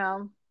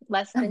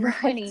 less than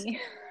 20.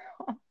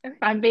 If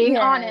I'm being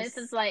honest,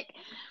 it's like,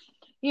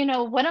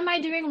 what am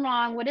I doing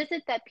wrong? What is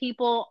it that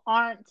people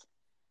aren't,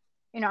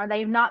 are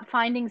they not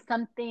finding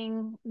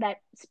something that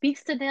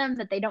speaks to them,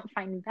 that they don't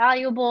find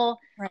valuable?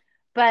 Right.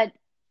 But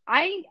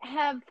I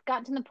have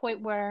gotten to the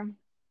point where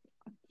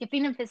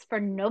even if it's for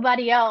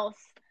nobody else,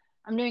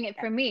 I'm doing it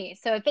for me.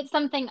 So if it's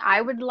something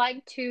I would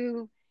like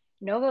to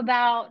know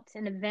about,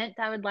 an event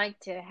I would like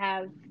to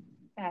have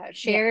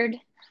shared,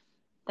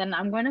 then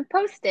I'm going to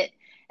post it.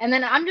 And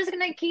then I'm just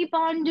going to keep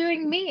on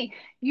doing me.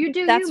 You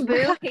do you,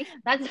 boo. Right.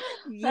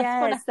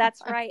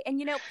 That's right. And,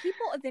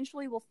 people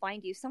eventually will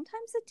find you.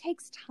 Sometimes it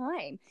takes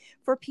time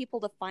for people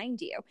to find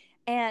you.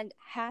 And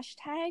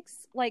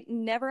hashtags, like,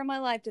 never in my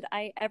life did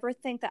I ever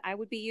think that I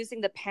would be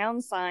using the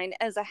 #sign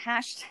as a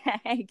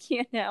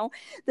hashtag,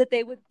 that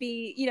they would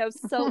be,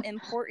 so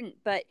important.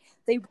 But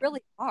they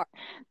really are.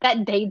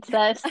 That dates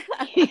us.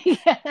 Yes.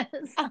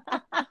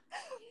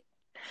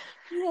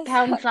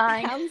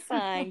 Yes.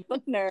 #sign.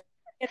 Book nerd.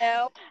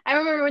 I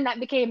remember when that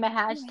became a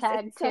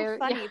hashtag it's too. So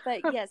funny,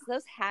 but yes,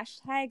 those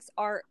hashtags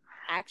are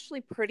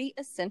actually pretty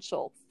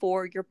essential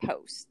for your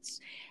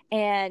posts,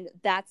 and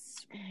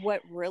that's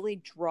what really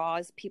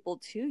draws people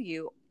to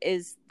you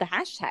is the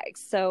hashtags.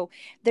 So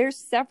there's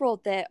several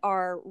that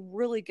are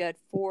really good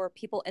for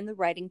people in the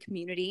writing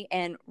community,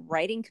 and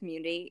writing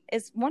community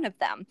is one of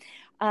them.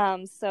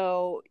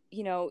 So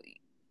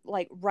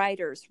like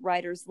writer's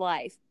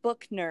life,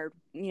 book nerd.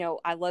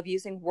 I love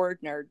using word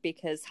nerd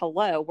because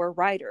hello, we're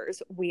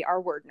writers. We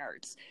are word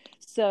nerds.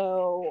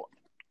 So,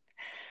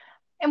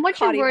 and what's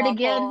your word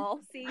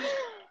again? See,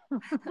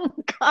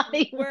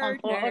 word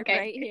nerd okay.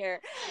 right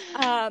here.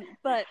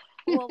 But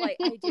well, like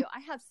I do, I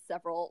have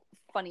several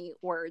funny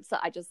words that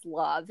I just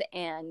love,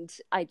 and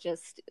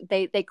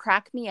they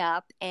crack me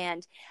up.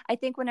 And I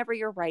think whenever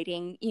you're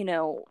writing,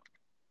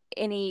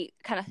 any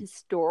kind of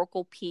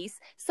historical piece,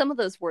 some of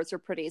those words are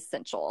pretty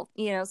essential,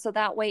 so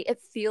that way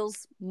it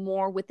feels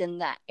more within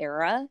that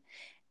era,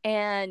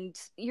 and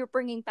you're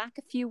bringing back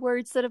a few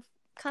words that have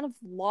kind of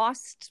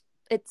lost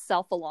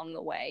itself along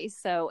the way.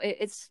 So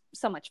it's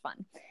so much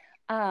fun.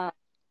 Well,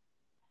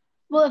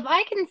 if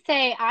I can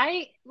say,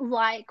 I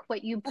like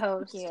what you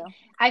post. You.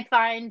 I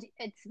find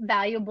it's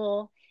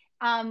valuable.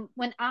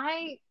 When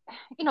I,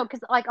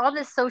 because like all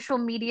this social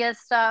media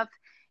stuff,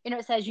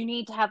 it says you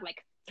need to have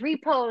like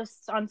 3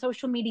 posts on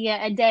social media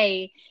a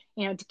day,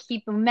 to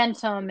keep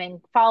momentum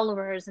and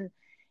followers. And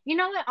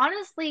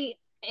honestly,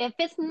 if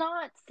it's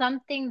not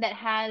something that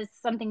has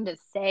something to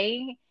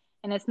say,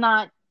 and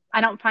I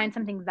don't find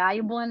something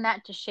valuable in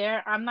that to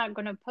share, I'm not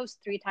going to post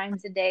 3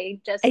 times a day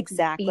just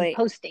to be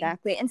posting.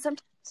 Exactly. And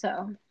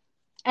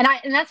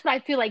and that's what I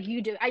feel like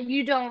you do.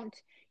 You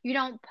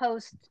don't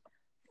post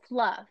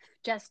fluff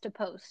just to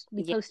post.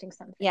 Posting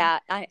something. Yeah.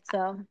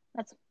 So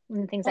that's one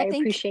of the things I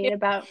appreciate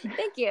about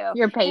thank you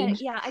your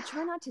page. And, I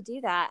try not to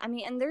do that. I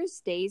mean, and there's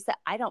days that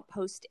I don't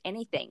post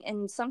anything,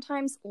 and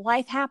sometimes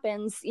life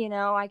happens.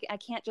 I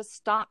can't just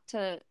stop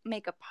to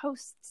make a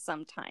post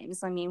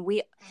sometimes. I mean,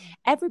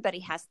 everybody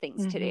has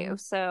things to do,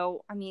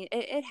 so I mean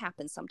it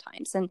happens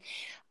sometimes. And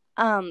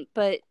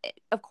but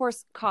of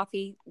course,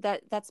 coffee,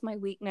 that's my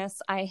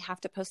weakness. I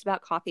have to post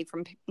about coffee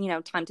from,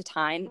 time to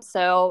time.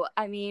 So,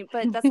 I mean,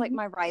 but that's like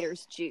my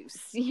writer's juice,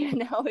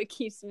 it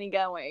keeps me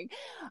going.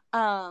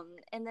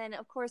 And then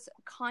of course,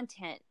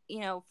 content,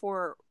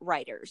 for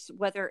writers,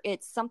 whether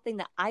it's something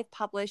that I've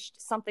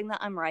published, something that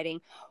I'm writing,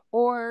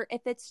 or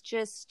if it's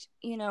just,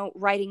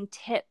 writing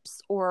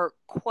tips or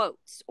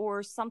quotes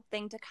or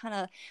something to kind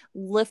of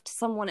lift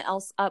someone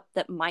else up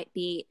that might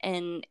be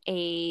in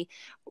a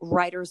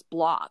writer's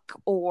block,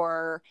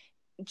 or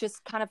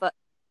just kind of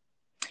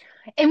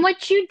And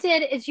what you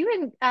did is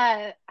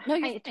I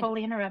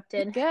totally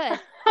interrupted. Good.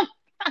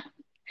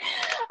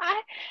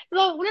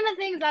 So one of the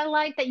things I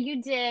like that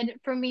you did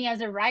for me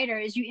as a writer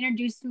is you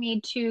introduced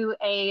me to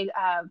a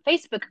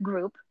Facebook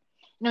group.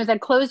 And it was a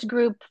closed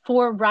group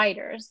for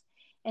writers.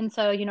 And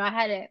so, I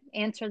had to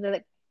answer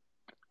the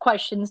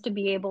questions to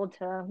be able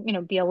to,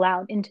 be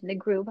allowed into the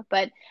group.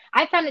 But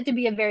I found it to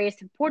be a very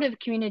supportive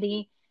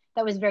community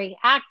that was very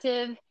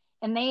active,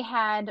 and they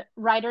had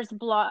writers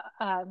blog,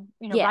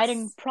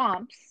 writing Yes.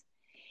 prompts.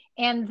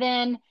 And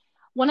then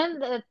one of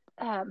the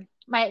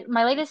my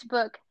latest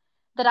book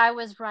that I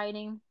was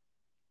writing,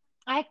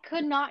 I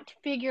could not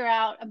figure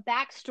out a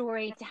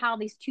backstory to how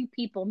these two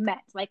people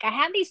met. Like, I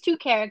had these two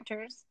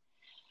characters,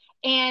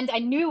 and I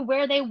knew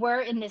where they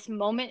were in this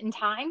moment in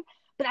time,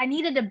 but I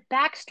needed a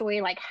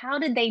backstory. Like, how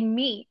did they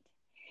meet?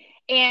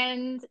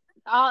 And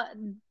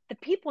the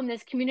people in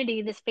this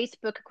community, this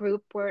Facebook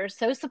group, were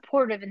so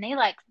supportive, and they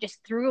like just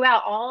threw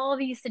out all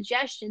these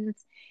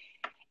suggestions.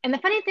 And the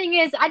funny thing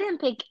is, I didn't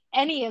pick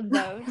any of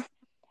those,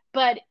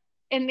 but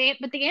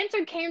the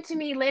answer came to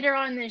me later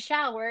on in the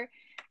shower.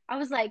 I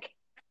was like,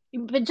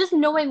 but just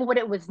knowing what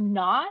it was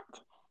not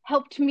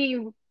helped me,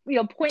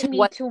 To point me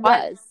what to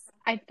what was.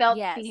 I felt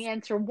Yes. the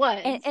answer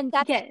was. And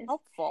that's Yes.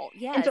 helpful.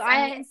 And Yes. so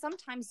I mean, and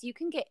sometimes you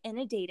can get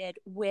inundated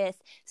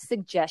with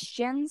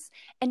suggestions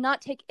and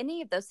not take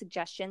any of those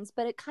suggestions,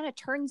 but it kind of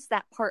turns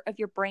that part of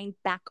your brain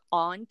back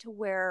on to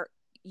where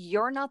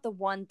you're not the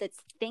one that's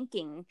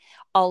thinking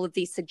all of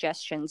these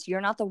suggestions.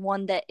 You're not the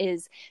one that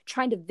is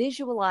trying to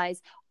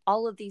visualize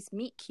all of these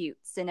meet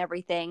cutes and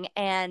everything.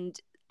 And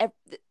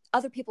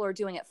other people are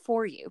doing it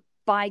for you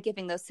by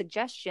giving those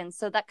suggestions.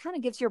 So that kind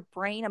of gives your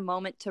brain a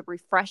moment to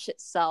refresh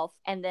itself,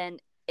 and then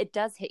it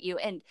does hit you.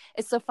 And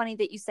it's so funny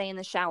that you say in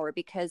the shower,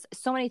 because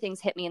so many things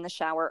hit me in the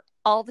shower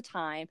all the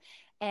time.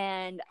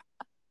 And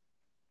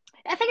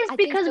I think it's I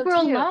think because so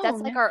we're too. alone. That's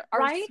like our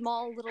right?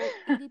 small little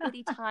itty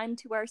bitty time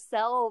to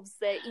ourselves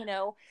that,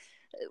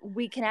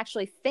 we can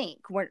actually think.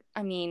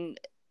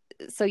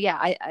 So yeah,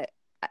 I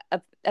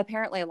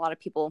apparently a lot of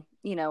people,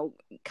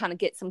 kind of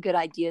get some good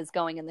ideas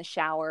going in the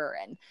shower.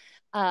 And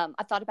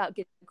I thought about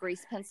getting a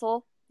grease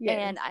pencil. Yes.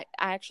 And I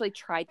actually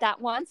tried that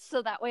once,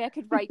 so that way I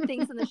could write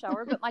things in the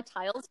shower, but my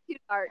tile's too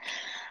dark.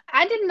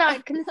 I did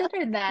not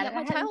consider that. Yeah,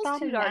 my tile's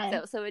too dark,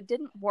 though, so it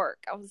didn't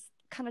work. I was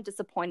kind of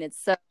disappointed.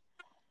 So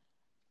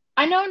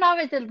I know when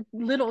I was a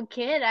little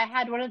kid, I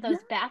had one of those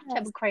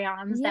bathtub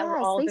crayons that were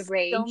all the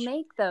rage. They still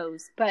make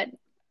those. But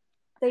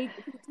they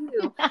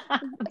do.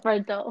 For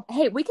adults.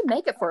 Hey, we can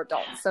make it for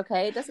adults,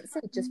 okay? It doesn't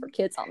say just for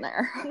kids on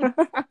there.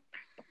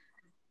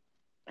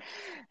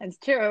 That's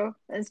true.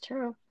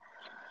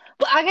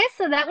 Well, I guess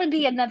so that would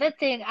be another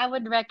thing I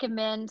would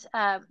recommend.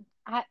 I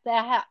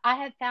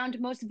have found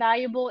most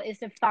valuable is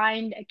to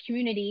find a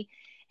community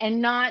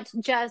and not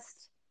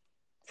just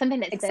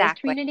something that says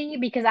community,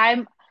 because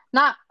I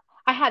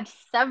have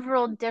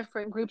several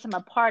different groups I'm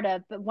a part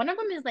of, but one of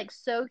them is like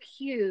so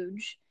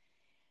huge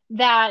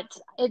that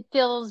it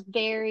feels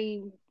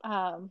very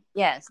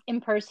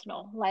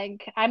impersonal.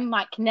 Like, I'm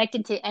not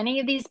connected to any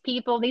of these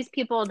people. These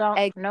people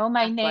don't know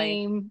my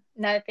name,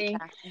 nothing.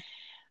 Exactly.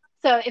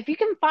 So if you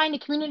can find a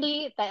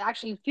community that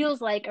actually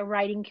feels like a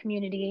writing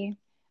community,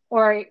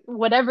 or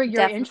whatever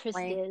your interest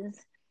is,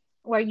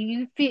 where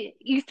you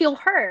feel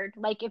heard.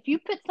 Like, if you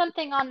put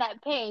something on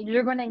that page,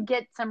 you're going to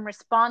get some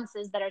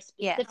responses that are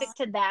specific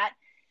to that,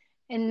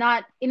 and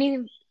not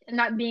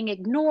being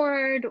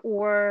ignored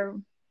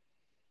or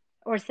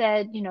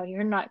said,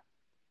 you're not,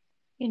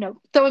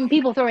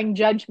 throwing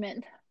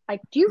judgment.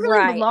 Like, do you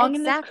really belong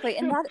in this? Exactly.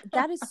 And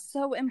that is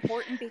so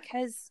important,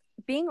 because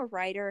being a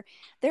writer,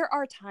 there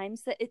are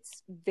times that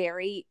it's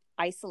very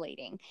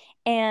isolating,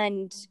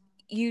 and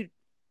you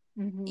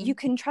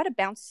can try to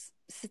bounce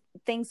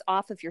things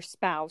off of your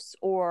spouse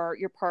or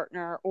your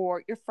partner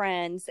or your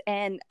friends,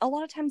 and a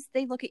lot of times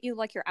they look at you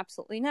like you're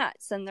absolutely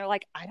nuts, and they're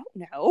like, I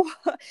don't know.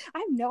 I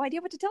have no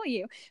idea what to tell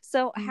you.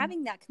 So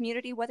having that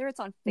community, whether it's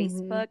on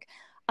Facebook,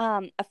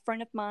 a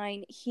friend of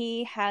mine,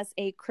 he has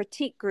a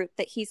critique group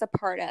that he's a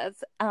part of,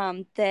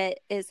 that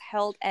is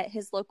held at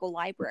his local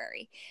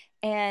library.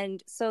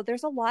 And so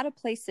there's a lot of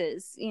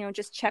places,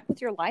 just check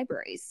with your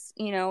libraries,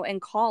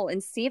 and call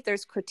and see if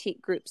there's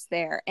critique groups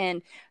there,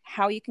 and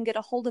how you can get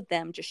a hold of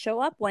them. Just show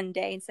up one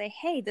day and say,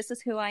 hey, this is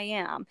who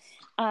I am.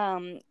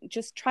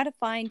 Just try to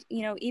find,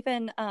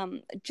 even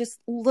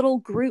just little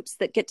groups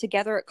that get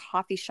together at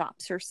coffee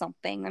shops or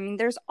something. I mean,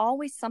 there's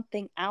always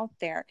something out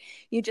there.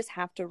 You just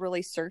have to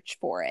really search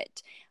for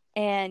it.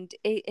 And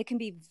it can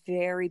be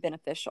very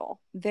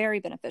beneficial, very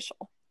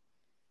beneficial.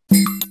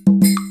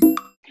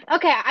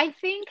 Okay, I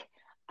think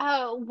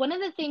one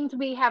of the things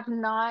we have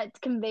not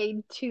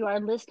conveyed to our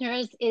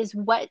listeners is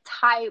what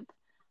type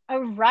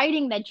of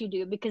writing that you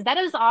do, because that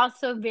is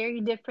also very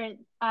different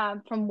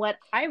from what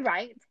I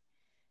write.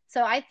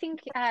 So I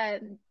think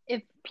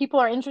if people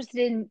are interested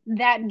in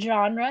that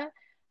genre,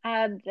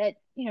 that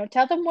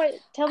tell them what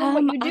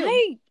you do.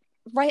 I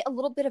write a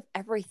little bit of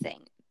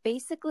everything.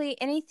 Basically,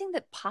 anything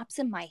that pops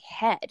in my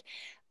head.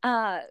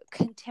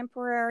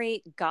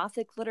 Contemporary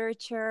Gothic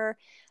literature,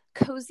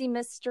 cozy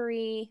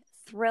mystery,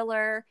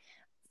 thriller,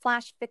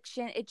 flash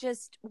fiction. It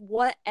just,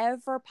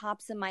 whatever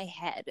pops in my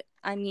head.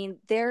 I mean,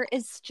 there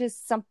is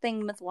just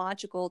something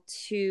mythological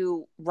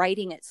to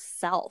writing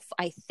itself,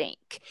 I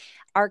think.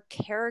 Our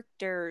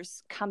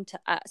characters come to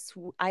us.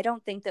 I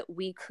don't think that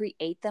we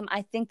create them.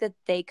 I think that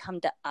they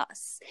come to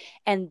us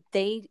and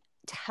they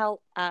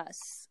tell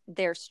us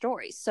their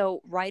stories.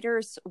 So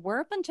writers,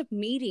 we're a bunch of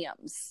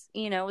mediums,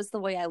 is the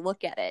way I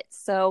look at it.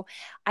 So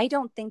I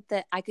don't think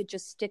that I could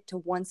just stick to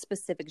one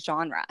specific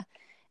genre.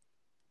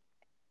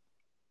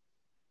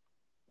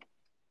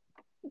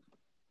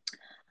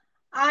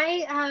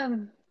 I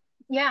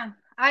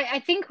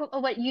think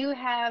what you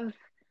have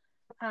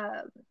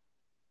uh,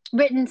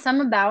 written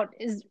some about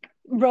is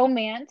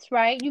romance,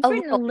 right? You've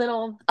written a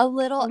little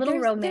There's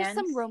some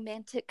romance.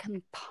 romantic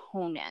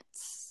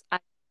components.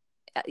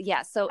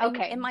 Yeah, so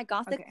Okay. in my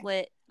Gothic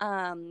lit,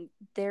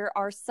 there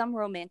are some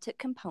romantic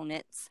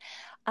components.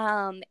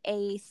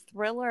 A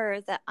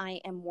thriller that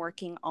I am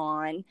working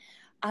on,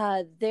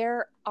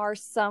 there are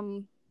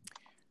some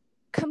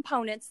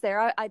components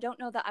there. I don't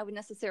know that I would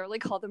necessarily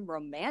call them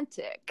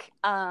romantic,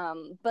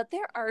 but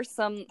there are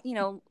some,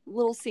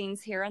 little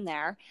scenes here and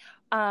there.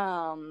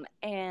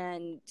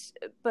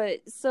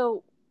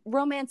 So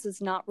romance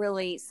is not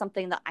really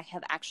something that I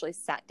have actually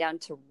sat down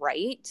to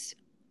write.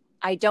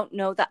 I don't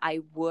know that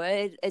I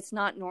would. It's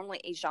not normally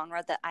a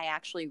genre that I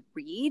actually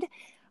read.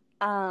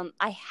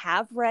 I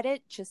have read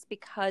it just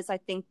because I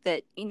think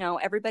that,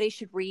 everybody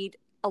should read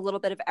a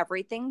little bit of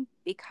everything,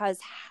 because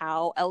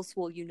how else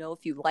will you know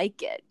if you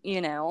like it,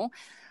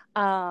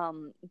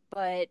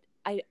 But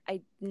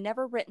I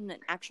never written an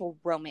actual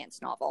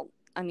romance novel.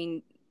 I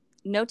mean,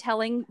 no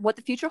telling what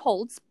the future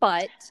holds,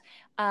 but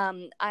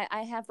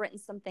I have written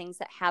some things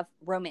that have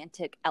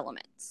romantic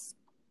elements.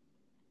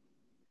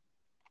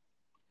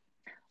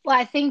 Well,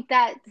 I think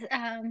that's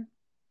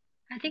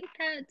maybe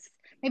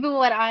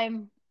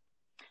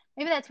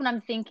maybe that's what I'm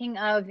thinking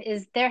of,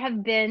 is there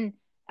have been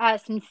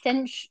some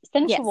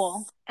sensual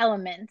Yes.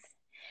 elements.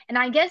 And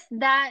I guess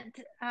that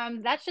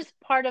that's just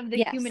part of the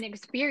Yes. human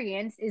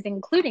experience, is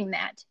including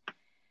that.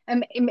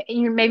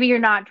 Maybe you're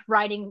not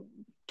writing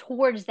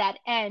towards that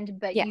end,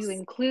 but Yes. you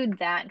include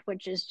that,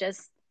 which is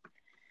just,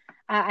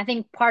 I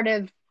think, part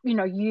of,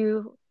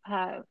 you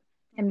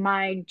and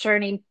my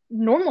journey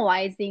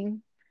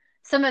normalizing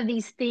some of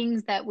these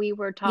things that we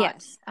were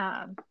taught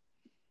Yes.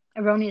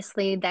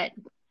 erroneously, that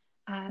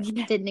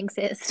Yeah. didn't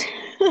exist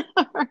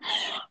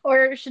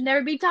or should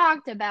never be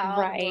talked about,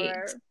 Right.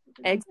 or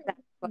just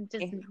Exactly.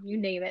 you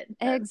name it.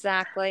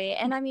 Exactly.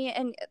 And I mean,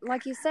 and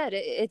like you said,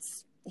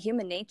 it's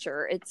human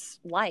nature, it's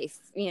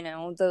life,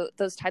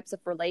 those types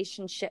of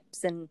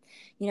relationships and,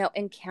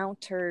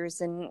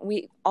 encounters, and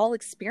we all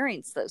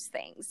experience those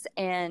things.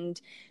 And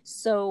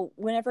so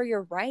whenever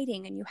you're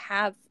writing and you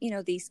have,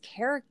 these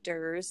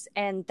characters,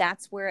 and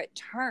that's where it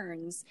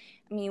turns.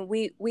 I mean,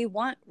 we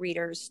want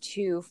readers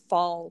to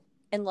fall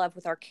in love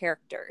with our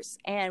characters,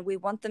 and we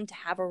want them to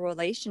have a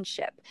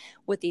relationship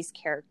with these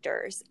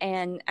characters.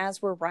 And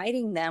as we're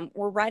writing them,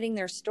 we're writing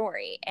their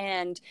story,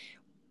 and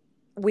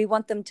we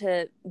want them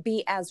to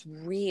be as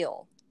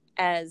real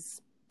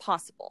as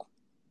possible.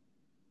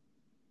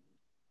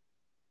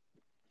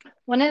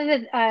 One of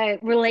the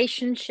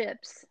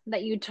relationships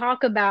that you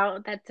talk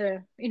about, that's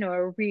a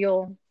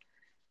real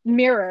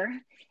mirror,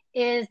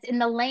 is in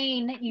The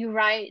Lane. You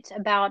write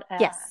about a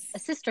Yes.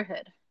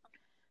 sisterhood.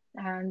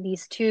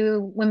 These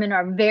two women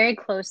are very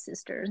close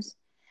sisters.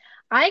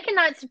 I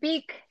cannot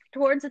speak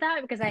towards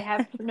that because I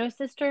have no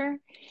sister,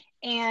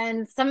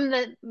 and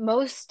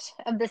most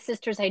of the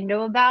sisters I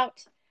know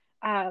about,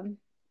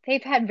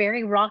 they've had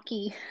very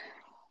rocky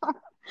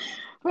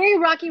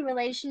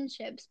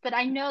relationships. But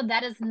I know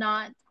that is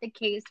not the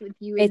case with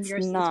you and It's your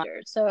not.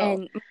 sister. So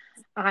And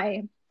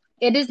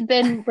it has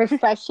been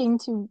refreshing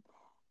to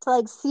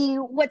like see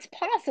what's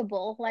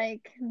possible.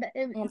 Like,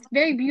 it's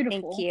very thank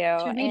beautiful you.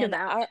 to read And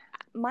about.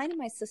 mine and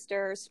my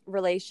sister's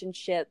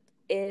relationship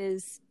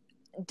is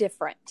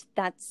different,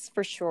 that's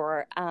for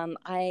sure.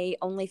 I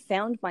only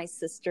found my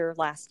sister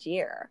last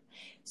year,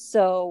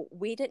 so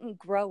we didn't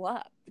grow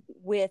up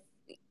with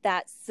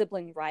that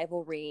sibling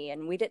rivalry,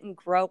 and we didn't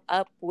grow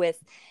up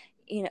with,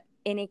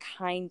 any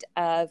kind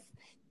of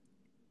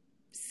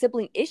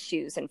sibling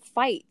issues and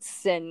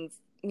fights and,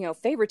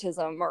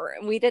 favoritism, or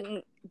we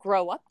didn't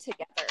grow up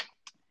together.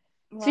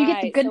 So you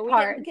get the Right. So good we didn't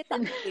parts, get that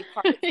and ugly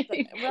part.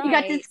 you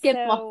got to Right. skip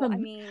all So, of I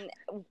them. mean,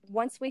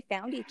 once we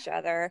found each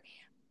other,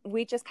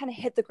 we just kind of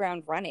hit the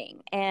ground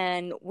running,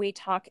 and we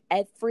talk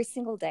every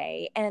single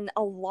day. And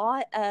a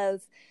lot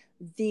of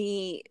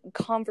the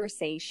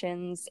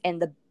conversations and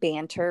the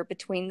banter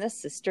between the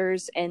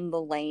sisters in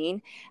the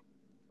lane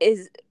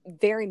is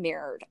very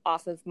mirrored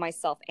off of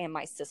myself and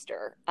my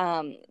sister.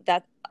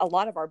 That a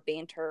lot of our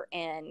banter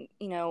and,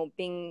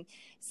 being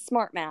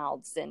smart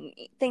mouths and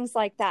things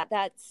like that,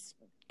 that's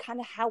kind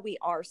of how we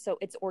are. So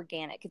it's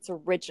organic, it's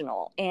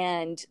original.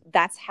 And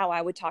that's how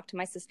I would talk to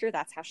my sister.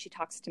 That's how she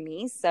talks to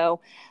me.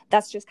 So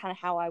that's just kind of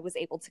how I was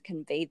able to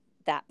convey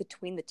that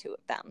between the two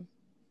of them.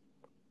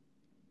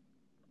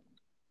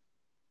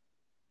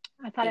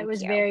 I thought it Thank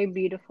was you. very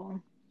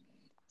beautiful.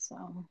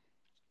 So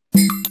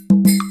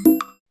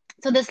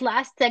So this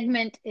last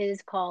segment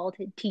is called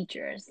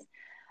Teachers.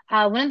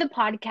 One of the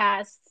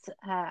podcasts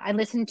I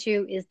listen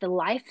to is the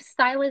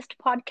Lifestylist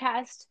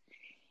podcast.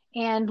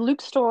 And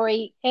Luke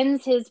Story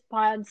ends his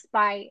pods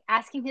by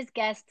asking his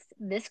guests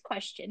this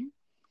question.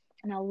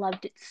 And I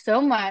loved it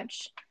so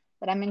much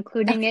that I'm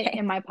including it Okay.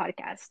 in my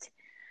podcast.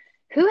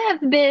 Who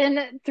have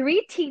been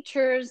three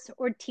teachers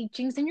or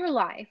teachings in your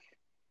life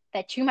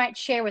that you might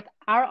share with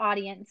our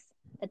audience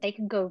that they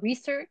can go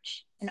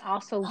research and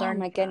also Oh learn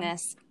my from?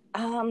 goodness.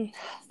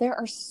 There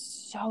are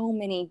so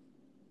many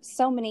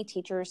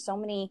teachers, so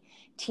many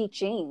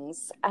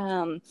teachings.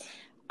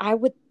 I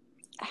would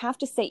have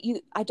to say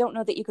I don't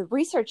know that you could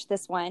research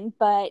this one,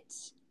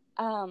 but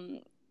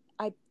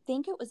I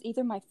think it was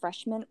either my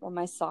freshman or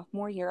my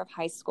sophomore year of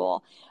high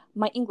school.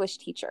 My English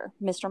teacher,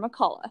 Mr.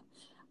 McCullough,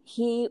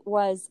 he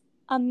was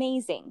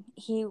amazing.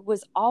 He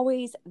was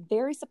always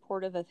very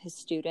supportive of his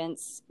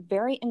students,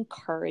 very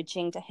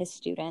encouraging to his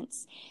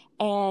students.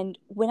 And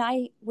when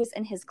I was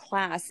in his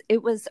class,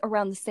 it was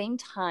around the same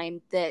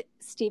time that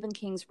Stephen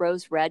King's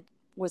Rose Red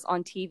was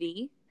on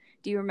TV.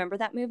 Do you remember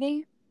that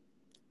movie?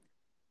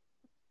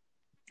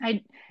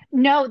 I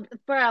know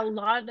for a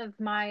lot of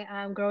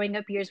my growing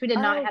up years, we did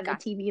not Oh, have a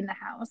gotcha. TV in the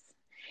house.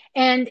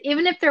 And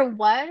even if there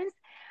was,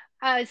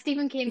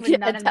 Stephen King would Yeah,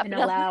 not have been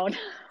definitely. allowed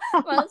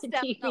on my Most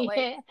definitely.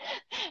 TV.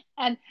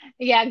 And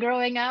yeah,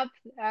 growing up,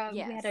 we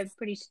had a Yes.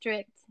 pretty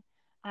strict.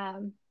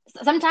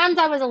 Sometimes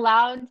I was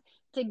allowed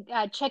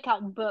to check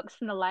out books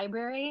from the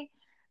library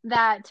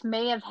that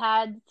may have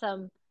had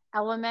some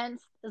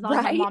elements, as long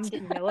as my Right. mom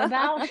didn't know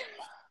about.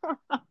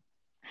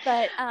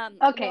 But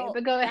Okay, well,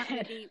 but go that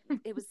ahead. movie,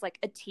 it was like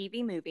a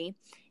TV movie,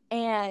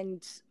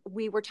 and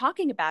we were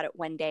talking about it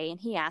one day, and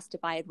he asked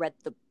if I had read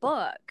the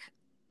book,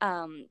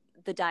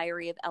 The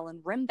Diary of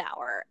Ellen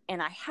Rimbauer,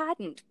 and I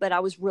hadn't, but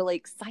I was really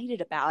excited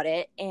about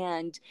it.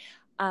 And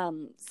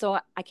so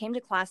I came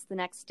to class the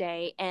next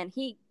day, and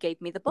he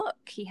gave me the book.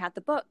 He had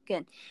the book,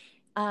 and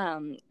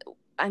um,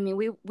 I mean,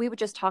 we would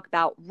just talk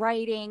about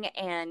writing,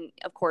 and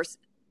of course,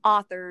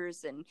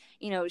 authors, and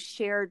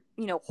shared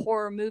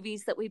horror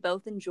movies that we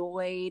both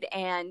enjoyed.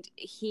 And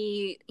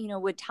he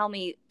would tell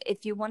me,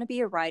 if you want to be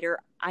a writer,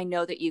 I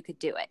know that you could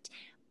do it,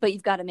 but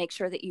you've got to make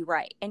sure that you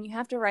write, and you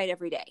have to write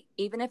every day,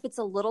 even if it's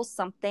a little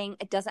something.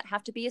 It doesn't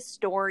have to be a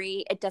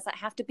story, it doesn't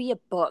have to be a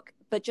book,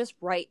 but just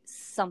write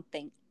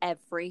something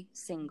every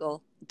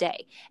single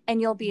day,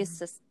 and you'll be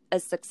a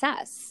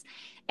success.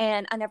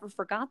 And I never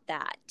forgot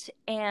that.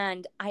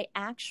 And I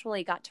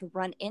actually got to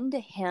run into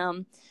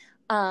him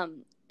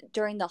um,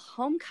 during the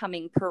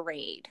homecoming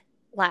parade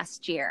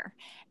last year.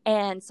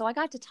 And so I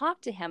got to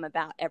talk to him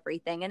about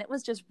everything, and it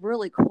was just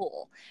really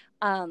cool.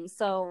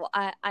 So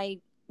I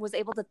was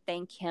able to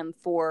thank him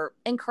for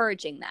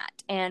encouraging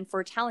that, and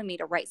for telling me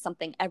to write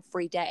something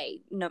every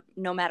day,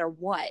 no matter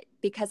what,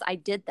 because I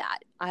did that.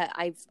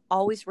 I've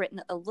always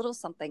written a little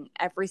something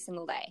every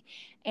single day.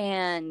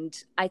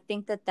 And I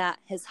think that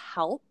has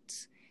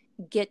helped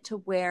get to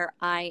where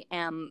I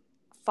am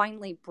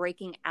finally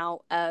breaking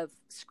out of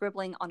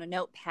scribbling on a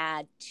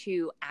notepad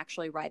to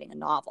actually writing a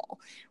novel,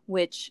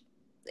 which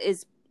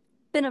has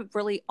been a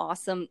really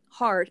awesome,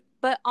 hard,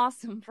 but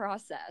awesome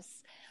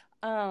process.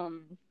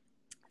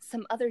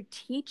 Some other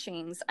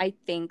teachings I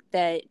think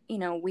that,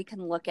 we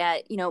can look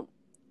at,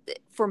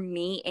 for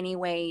me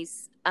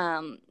anyways,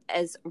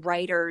 as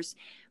writers,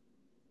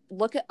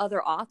 look at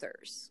other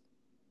authors.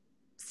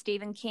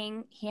 Stephen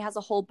King, he has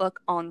a whole book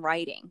on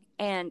writing,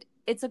 and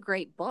it's a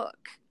great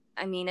book.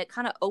 I mean, it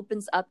kind of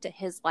opens up to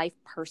his life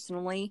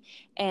personally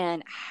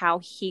and how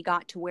he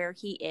got to where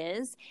he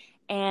is.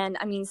 And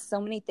I mean, so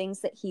many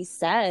things that he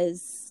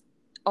says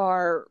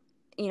are,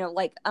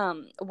 like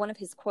one of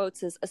his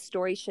quotes is, "A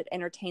story should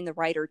entertain the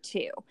writer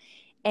too."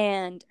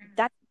 And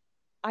that's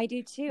I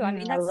do too. I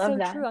mean, I that's love so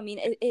that. true. I mean,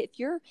 if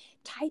you're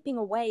typing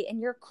away and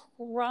you're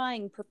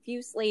crying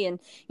profusely, and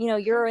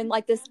you're in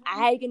like this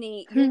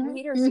agony, your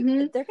readers,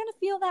 Hmm. they're going to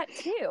feel that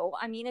too.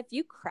 I mean, if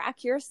you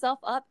crack yourself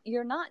up,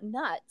 you're not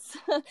nuts.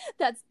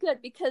 That's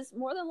good, because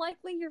more than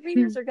likely your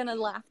readers are going to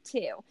laugh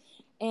too.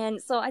 And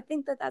so I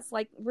think that's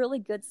like really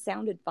good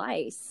sound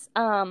advice.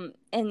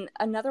 And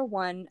another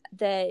one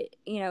that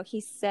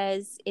he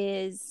says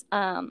is,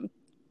 oh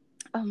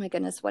my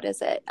goodness, what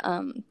is it?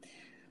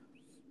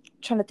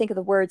 Trying to think of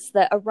the words,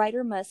 that a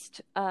writer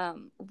must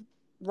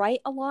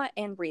write a lot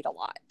and read a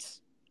lot.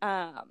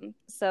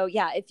 So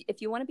yeah,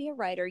 if you want to be a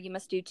writer, you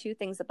must do two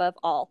things above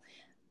all: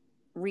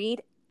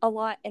 read a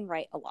lot and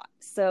write a lot.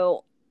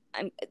 So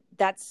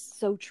that's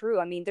so true.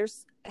 I mean,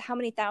 there's how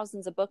many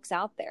thousands of books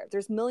out there?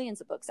 There's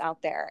millions of books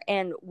out there,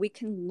 and we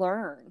can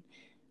learn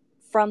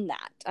from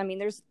that. I mean,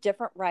 there's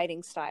different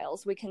writing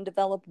styles. We can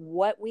develop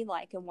what we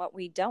like and what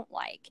we don't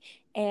like.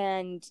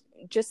 And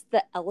just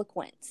the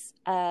eloquence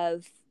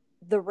of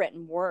the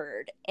written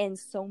word in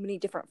so many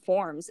different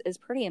forms is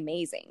pretty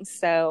amazing.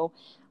 So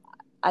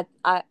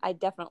I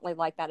definitely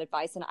like that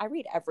advice, and I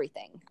read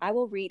everything. I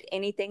will read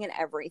anything and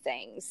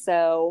everything.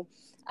 So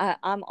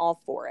I'm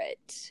all for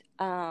it.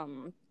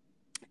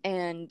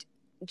 And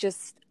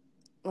just,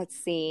 let's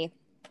see.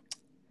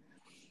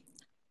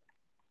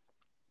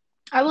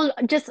 I will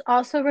just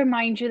also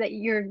remind you that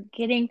you're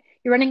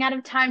running out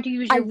of time to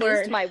use I your used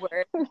word. my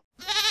word.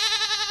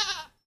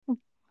 I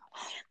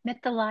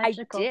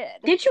Mythological. did.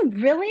 Did you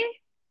really?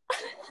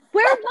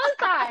 Where was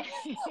I?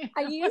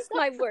 I used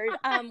my word.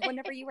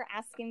 Whenever you were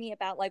asking me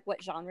about like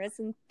what genres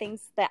and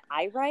things that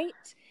I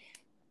write,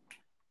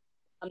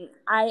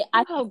 I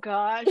Oh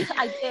gosh.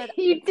 I did.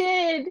 You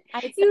did. I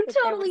had said You that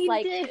there was totally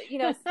like, did.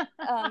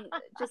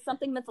 just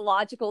something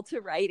mythological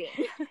to writing.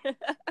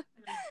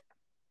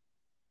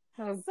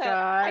 Oh So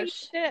I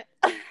gosh. did.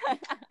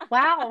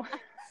 Wow.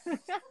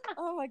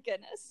 Oh my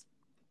goodness.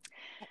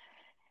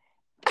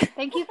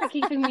 Thank you for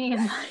keeping me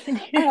in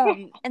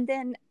mind. And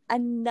then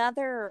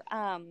another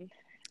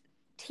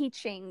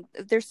teaching,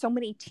 there's so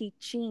many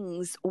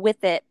teachings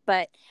with it,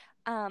 but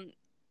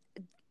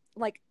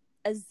like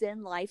a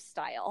Zen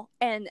lifestyle.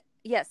 And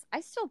yes, I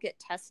still get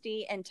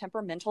testy and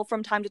temperamental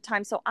from time to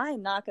time. So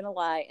I'm not going to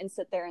lie and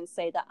sit there and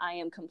say that I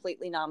am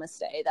completely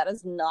namaste. That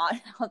is not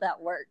how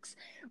that works.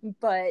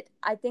 But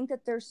I think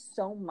that there's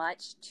so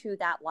much to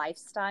that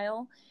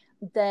lifestyle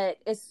that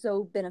is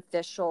so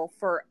beneficial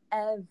for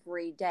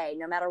every day,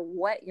 no matter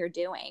what you're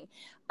doing.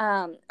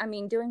 I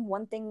mean, doing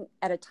one thing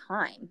at a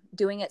time,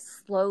 doing it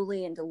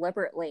slowly and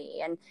deliberately,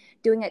 and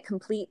doing it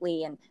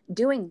completely, and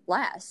doing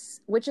less,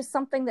 which is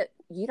something that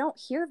you don't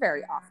hear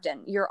very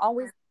often. You're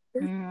always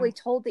basically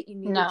told that you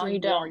need to No, do you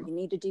more, don't. you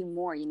need to do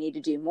more, you need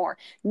to do more.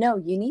 No,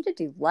 you need to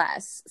do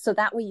less. So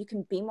that way you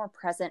can be more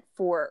present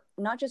for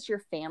not just your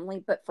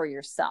family, but for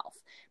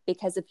yourself.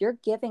 Because if you're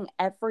giving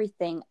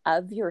everything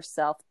of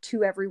yourself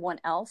to everyone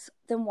else,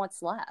 then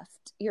what's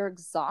left? You're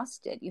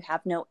exhausted. You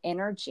have no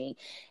energy,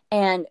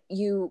 and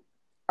you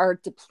are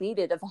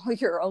depleted of all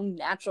your own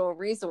natural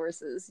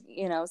resources,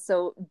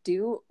 so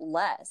do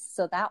less.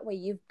 So that way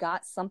you've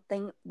got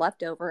something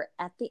left over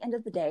at the end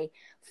of the day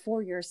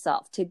for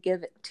yourself to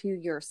give it to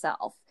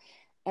yourself.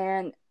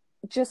 And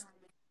just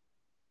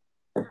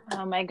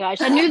Oh my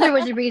gosh. I knew there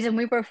was a reason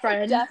we were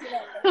friends. definitely.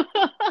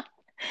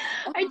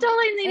 I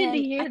totally needed to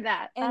and hear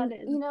that. and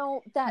That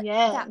is, that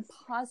yes.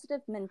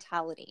 positive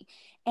mentality,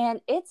 and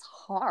it's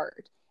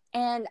hard.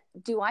 And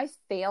do I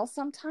fail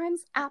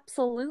sometimes?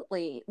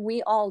 Absolutely,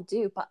 we all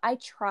do, but I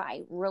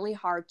try really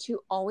hard to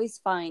always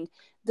find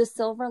the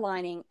silver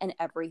lining in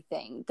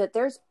everything. That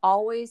there's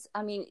always,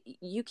 I mean,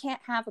 you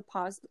can't have a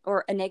positive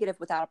or a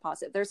negative without a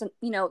positive. There's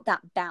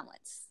that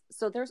balance.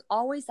 So there's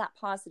always that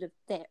positive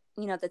thing,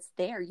 that's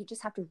there. You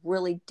just have to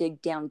really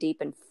dig down deep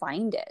and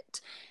find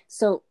it.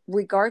 So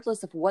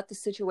regardless of what the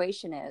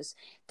situation is,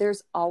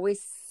 there's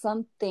always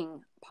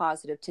something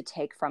positive to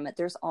take from it.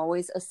 There's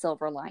always a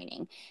silver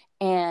lining.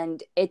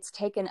 And it's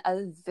taken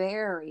a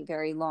very,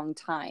 very long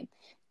time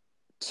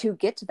to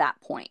get to that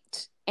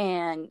point.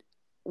 And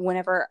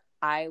whenever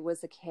I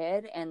was a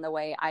kid and the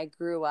way I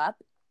grew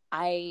up,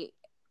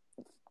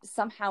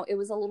 somehow it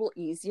was a little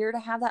easier to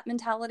have that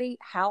mentality.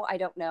 How, I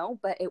don't know,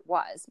 but it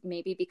was.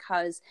 Maybe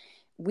because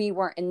we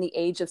weren't in the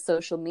age of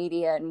social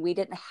media and we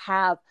didn't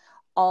have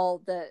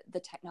all the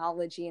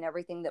technology and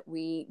everything that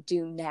we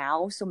do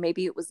now, so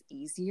maybe it was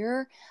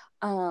easier.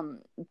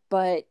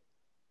 But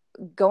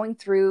going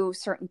through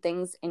certain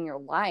things in your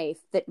life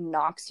that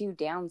knocks you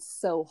down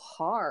so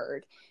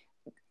hard,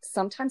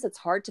 sometimes it's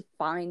hard to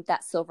find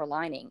that silver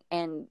lining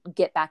and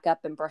get back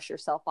up and brush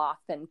yourself off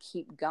and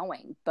keep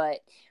going. But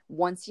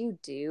once you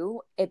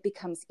do, it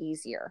becomes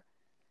easier.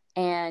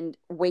 And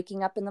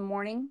waking up in the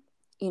morning,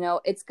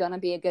 it's going to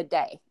be a good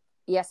day.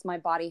 Yes, my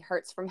body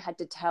hurts from head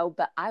to toe,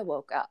 but I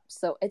woke up.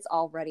 So it's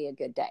already a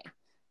good day.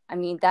 I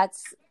mean,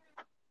 that's.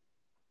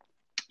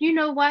 You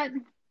know what?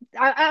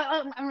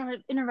 I'm going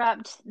to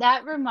interrupt.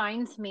 That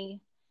reminds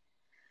me.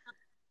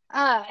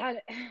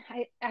 I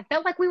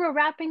felt like we were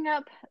wrapping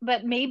up,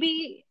 but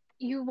maybe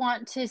you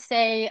want to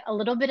say a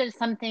little bit of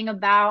something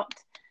about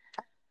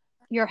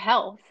your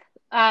health.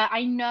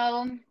 I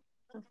know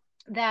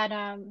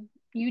that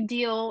you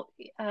deal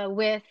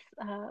with.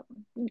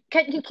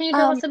 Can you tell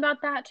Um, us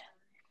about that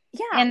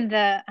yeah. and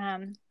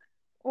the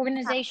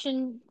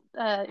organization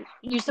you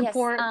Yes.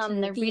 support and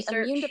the The Immune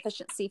research?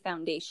 Deficiency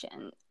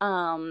Foundation.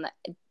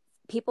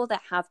 People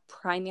that have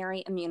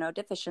primary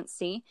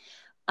immunodeficiency,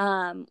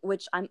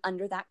 which I'm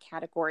under that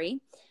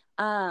category,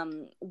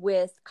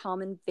 with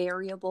common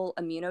variable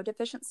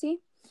immunodeficiency.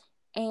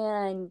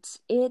 And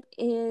it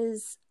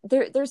is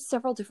there's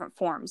several different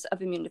forms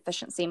of immune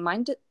deficiency.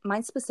 Mine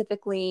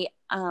specifically,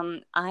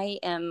 I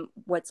am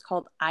what's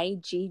called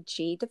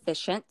IgG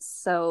deficient,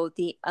 so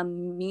the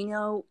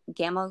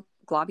immunogamma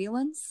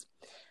globulins.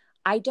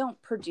 I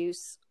don't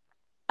produce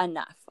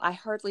enough. I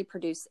hardly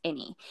produce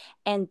any.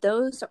 And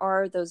those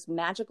are those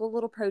magical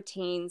little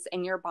proteins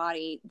in your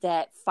body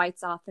that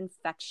fights off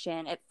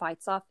infection, it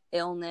fights off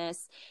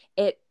illness,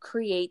 it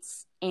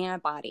creates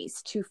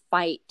antibodies to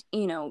fight,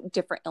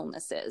 different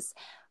illnesses.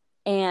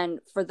 And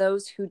for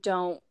those who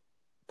don't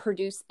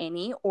produce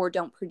any or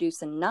don't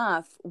produce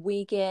enough,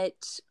 we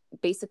get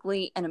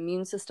basically an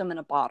immune system in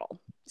a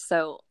bottle.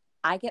 So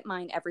I get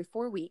mine every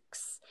 4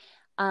 weeks.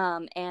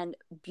 And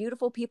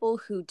beautiful people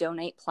who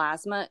donate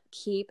plasma,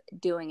 keep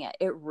doing it.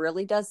 It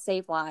really does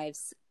save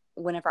lives.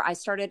 Whenever I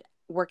started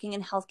working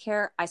in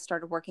healthcare, I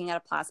started working at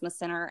a plasma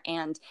center,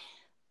 and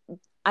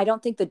I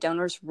don't think the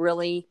donors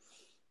really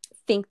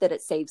think that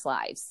it saves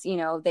lives. You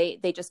know, they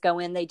just go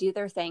in, they do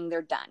their thing,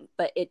 they're done.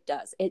 But it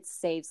does. It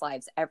saves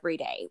lives every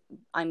day.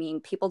 I mean,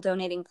 people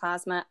donating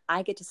plasma,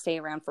 I get to stay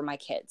around for my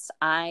kids.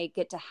 I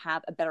get to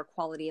have a better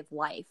quality of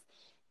life.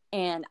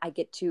 And I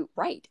get to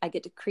write, I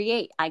get to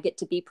create, I get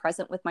to be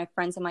present with my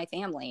friends and my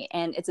family.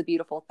 And it's a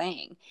beautiful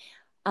thing.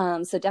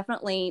 So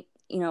definitely,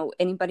 you know,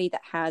 anybody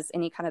that has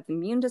any kind of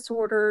immune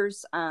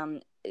disorders,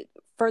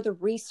 further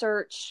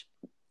research,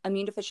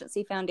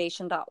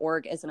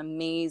 immunedeficiencyfoundation.org is an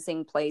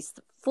amazing place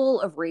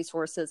full of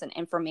resources and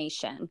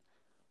information.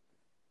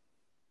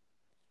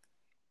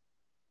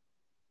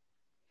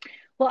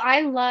 Well,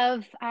 I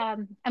love,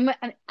 I'm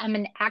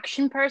an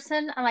action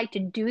person. I like to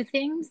do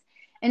things.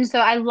 And so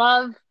I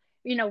love,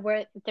 you know,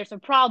 where there's a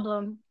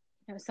problem,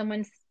 you know,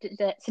 someone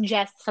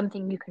suggests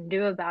something you can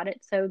do about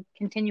it. So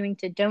continuing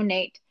to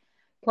donate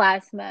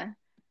plasma,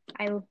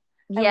 I, I love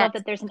Yes.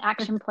 that there's an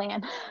action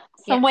plan,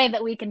 some Yes. way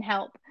that we can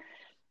help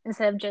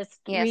instead of just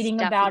Yes,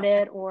 reading about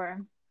definitely. it.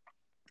 Or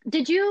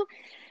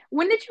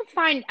when did you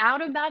find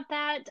out about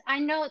that? I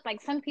know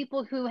like some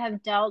people who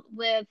have dealt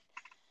with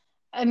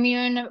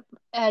immune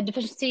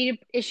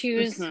deficiency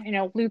issues, Mhm. you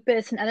know,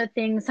 lupus and other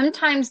things,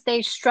 sometimes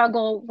they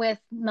struggle with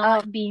Oh,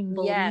 not being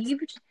yes.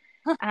 believed.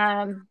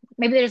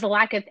 Maybe there's a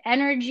lack of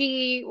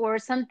energy or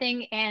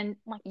something, and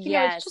like, you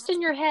know, it's Yes. just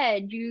in your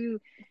head. You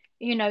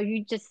know,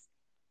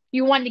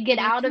 you want to get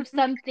out of Mhm.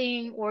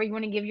 something, or you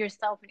want to give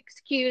yourself an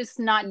excuse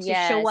not to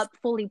show Yes. up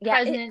fully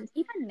Yeah, present.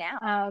 even now.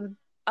 Um,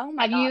 Oh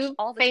my have gosh, you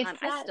all the faced time.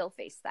 I that? still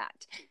face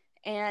that.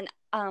 And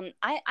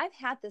I've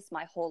had this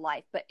my whole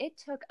life, but it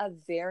took a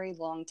very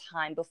long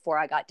time before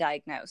I got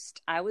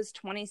diagnosed. I was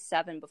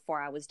 27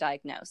 before I was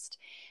diagnosed.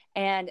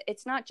 And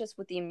it's not just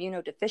with the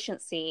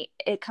immunodeficiency,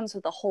 it comes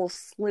with a whole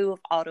slew of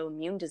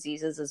autoimmune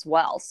diseases as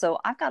well. So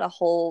I've got a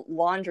whole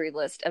laundry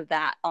list of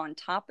that on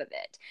top of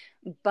it.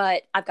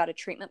 But I've got a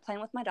treatment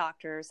plan with my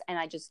doctors, and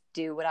I just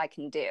do what I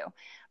can do.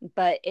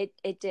 But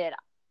it did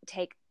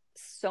take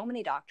so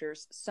many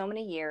doctors, so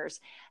many years,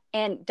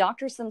 and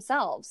doctors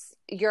themselves.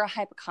 You're a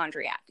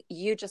hypochondriac.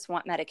 You just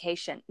want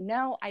medication.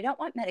 No, I don't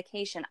want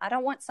medication. I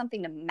don't want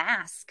something to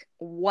mask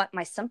what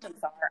my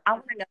symptoms are. I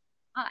want to know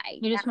why.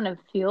 You just want to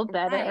feel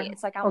Right. better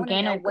It's like, I want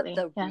to know what organically.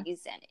 the Yeah.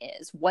 reason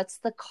is. What's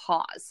the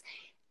cause?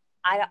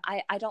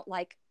 I don't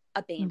like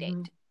a band-aid.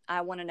 Mm-hmm.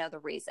 I want to know the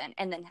reason.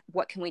 And then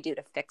what can we do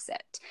to fix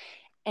it?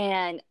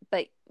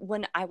 But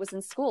when I was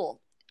in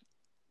school,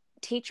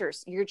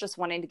 teachers, you're just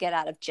wanting to get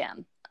out of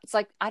gym. It's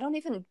like, I don't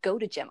even go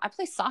to gym. I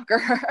play soccer.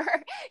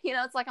 You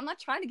know, it's like, I'm not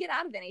trying to get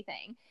out of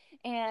anything.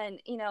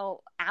 And, you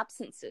know,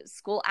 absences,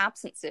 school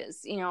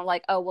absences, you know,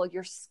 like, oh, well,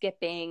 you're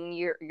skipping,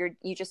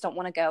 you just don't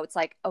want to go. It's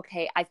like,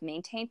 okay, I've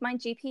maintained my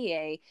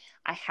GPA.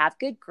 I have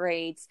good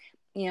grades.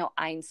 You know,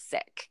 I'm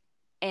sick.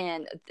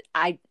 And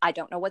I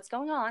don't know what's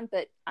going on,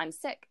 but I'm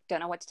sick.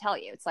 Don't know what to tell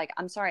you. It's like,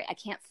 I'm sorry, I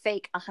can't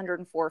fake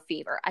 104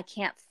 fever. I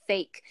can't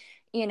fake,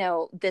 you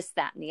know, this,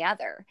 that, and the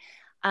other.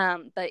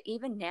 But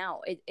even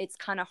now, it's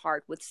kind of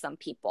hard with some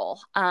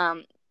people.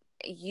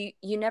 You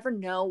never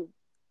know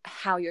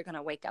how you're going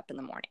to wake up in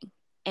the morning,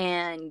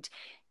 and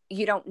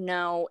you don't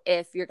know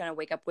if you're going to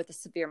wake up with a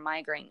severe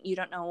migraine. You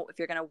don't know if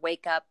you're going to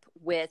wake up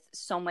with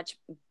so much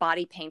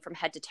body pain from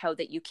head to toe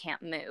that you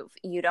can't move.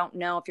 You don't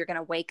know if you're going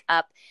to wake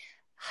up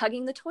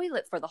hugging the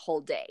toilet for the whole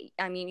day.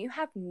 I mean, you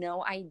have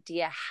no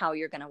idea how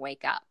you're going to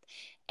wake up.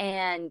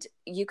 And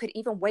you could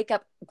even wake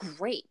up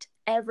great.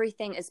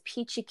 Everything is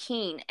peachy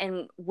keen.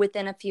 And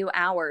within a few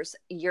hours,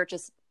 you're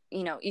just,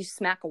 you know, you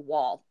smack a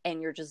wall and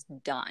you're just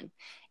done.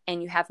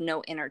 And you have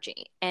no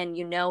energy. And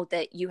you know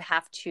that you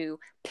have to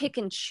pick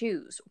and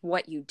choose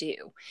what you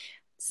do.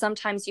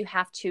 Sometimes you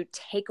have to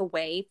take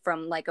away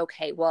from, like,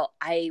 okay, well,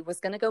 I was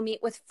going to go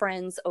meet with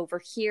friends over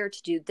here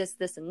to do this,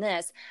 this, and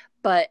this,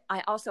 but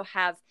I also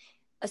have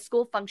a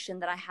school function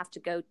that I have to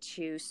go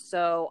to.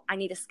 So I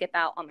need to skip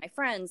out on my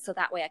friends so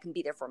that way I can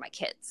be there for my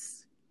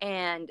kids.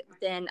 And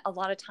then a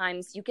lot of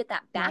times you get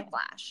that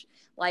backlash,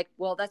 like,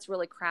 well, that's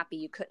really crappy.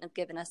 You couldn't have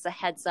given us a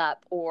heads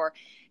up, or,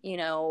 you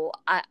know,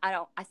 I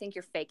think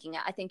you're faking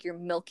it. I think you're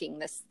milking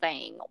this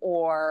thing.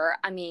 Or,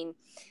 I mean,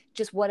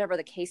 just whatever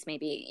the case may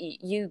be,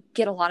 you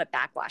get a lot of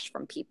backlash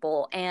from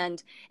people.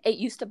 And it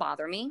used to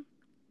bother me,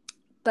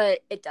 but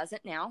it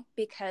doesn't now,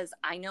 because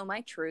I know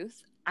my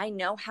truth. I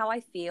know how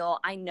I feel.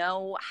 I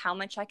know how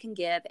much I can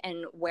give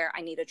and where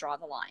I need to draw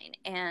the line.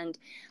 And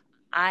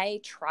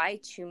I try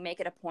to make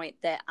it a point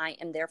that I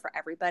am there for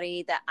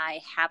everybody, that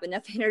I have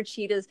enough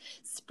energy to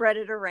spread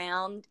it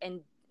around and,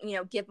 you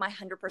know, give my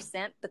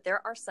 100%. But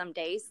there are some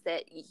days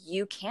that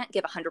you can't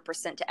give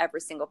 100% to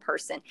every single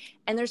person.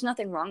 And there's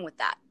nothing wrong with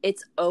that.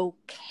 It's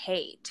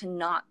okay to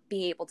not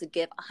be able to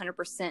give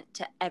 100%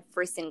 to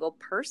every single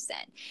person.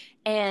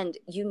 And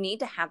you need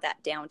to have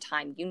that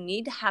downtime. You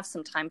need to have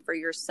some time for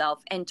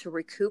yourself and to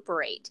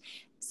recuperate.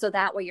 So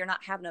that way you're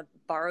not having to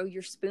borrow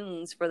your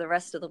spoons for the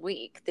rest of the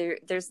week.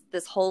 There's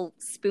this whole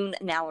spoon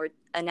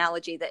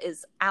analogy that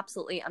is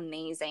absolutely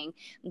amazing,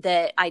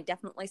 that I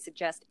definitely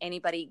suggest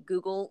anybody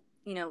Google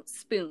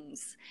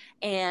spoons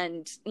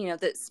and,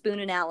 the spoon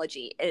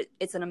analogy.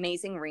 It's an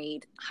amazing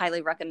read.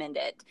 Highly recommend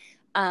it.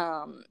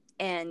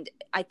 And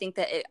I think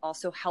that it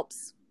also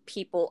helps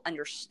people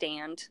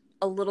understand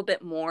a little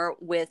bit more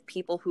with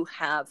people who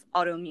have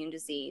autoimmune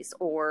disease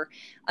or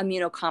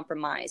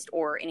immunocompromised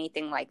or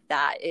anything like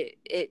that.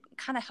 It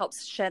kind of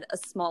helps shed a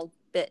small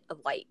bit of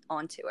light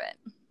onto it.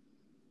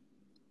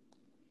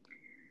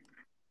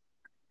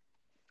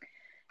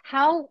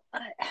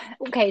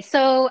 Okay,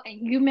 so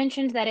you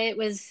mentioned that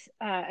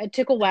it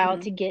took a while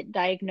Mm-hmm. to get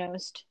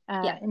diagnosed,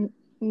 Yeah. and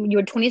you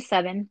were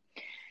 27.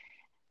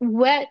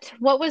 What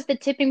was the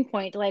tipping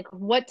point? Like,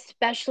 what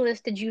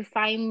specialist did you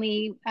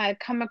finally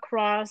come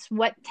across?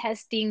 What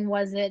testing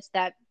was it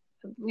that,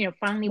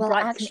 finally Well,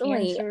 brought some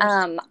actually,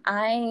 answers?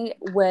 I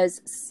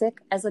was sick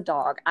as a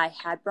dog. I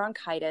had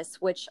bronchitis,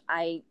 which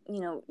I,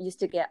 used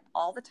to get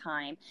all the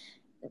time.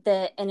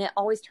 And it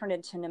always turned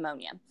into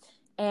pneumonia.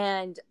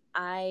 And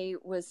I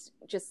was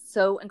just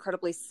so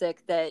incredibly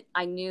sick that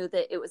I knew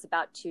that it was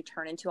about to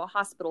turn into a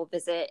hospital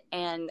visit.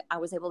 And I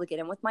was able to get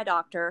in with my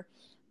doctor,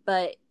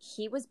 but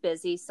he was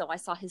busy. So I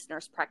saw his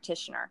nurse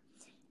practitioner.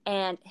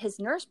 And his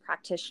nurse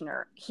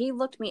practitioner, he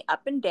looked me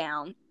up and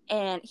down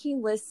and he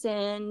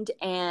listened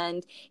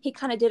and he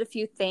kind of did a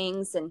few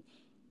things. And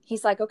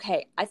he's like,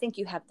 okay, I think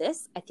you have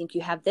this. I think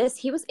you have this.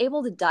 He was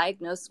able to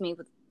diagnose me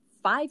with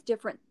 5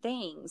 different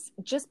things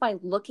just by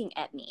looking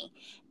at me.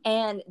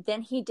 And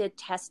then he did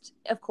tests,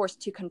 of course,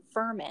 to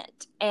confirm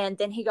it. And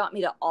then he got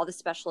me to all the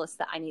specialists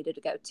that I needed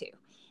to go to.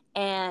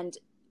 And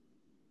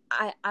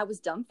I was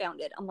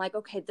dumbfounded. I'm like,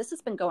 okay, this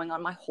has been going on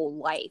my whole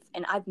life,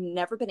 and I've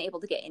never been able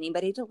to get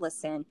anybody to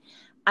listen.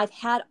 I've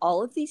had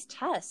all of these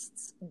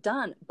tests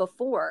done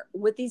before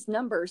with these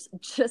numbers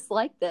just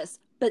like this,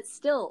 but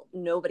still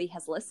nobody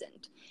has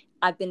listened.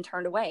 I've been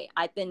turned away.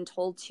 I've been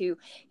told to,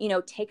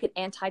 take an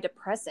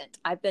antidepressant.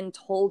 I've been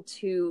told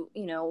to,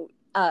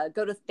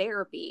 go to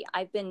therapy.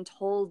 I've been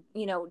told,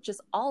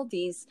 just all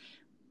these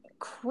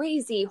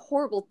crazy,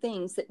 horrible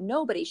things that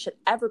nobody should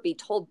ever be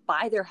told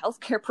by their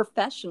healthcare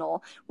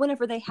professional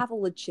whenever they have a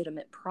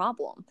legitimate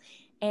problem.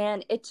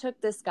 And it took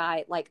this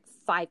guy like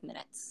 5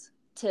 minutes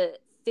to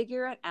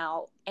figure it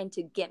out and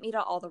to get me to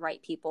all the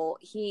right people.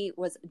 He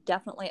was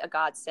definitely a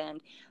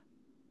godsend.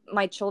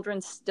 My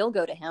children still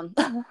go to him.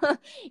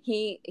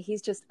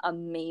 He's just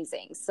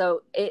amazing.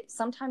 So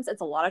sometimes it's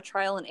a lot of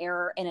trial and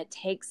error, and it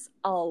takes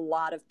a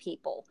lot of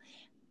people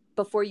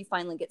before you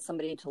finally get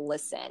somebody to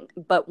listen.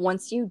 But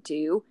once you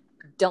do,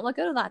 don't let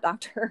go to that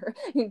doctor.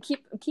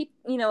 keep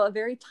a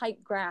very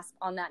tight grasp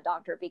on that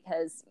doctor,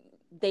 because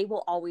they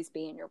will always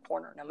be in your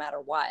corner no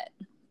matter what.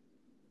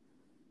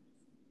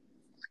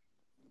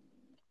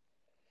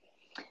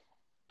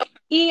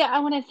 I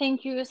want to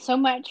thank you so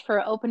much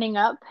for opening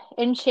up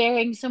and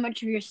sharing so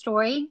much of your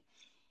story.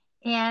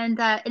 And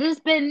it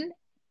has been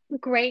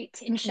great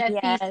in Sheffy's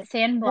Yes. Well,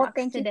 Sandbox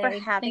thank you for today.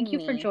 Thank having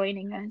you for me.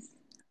 joining us.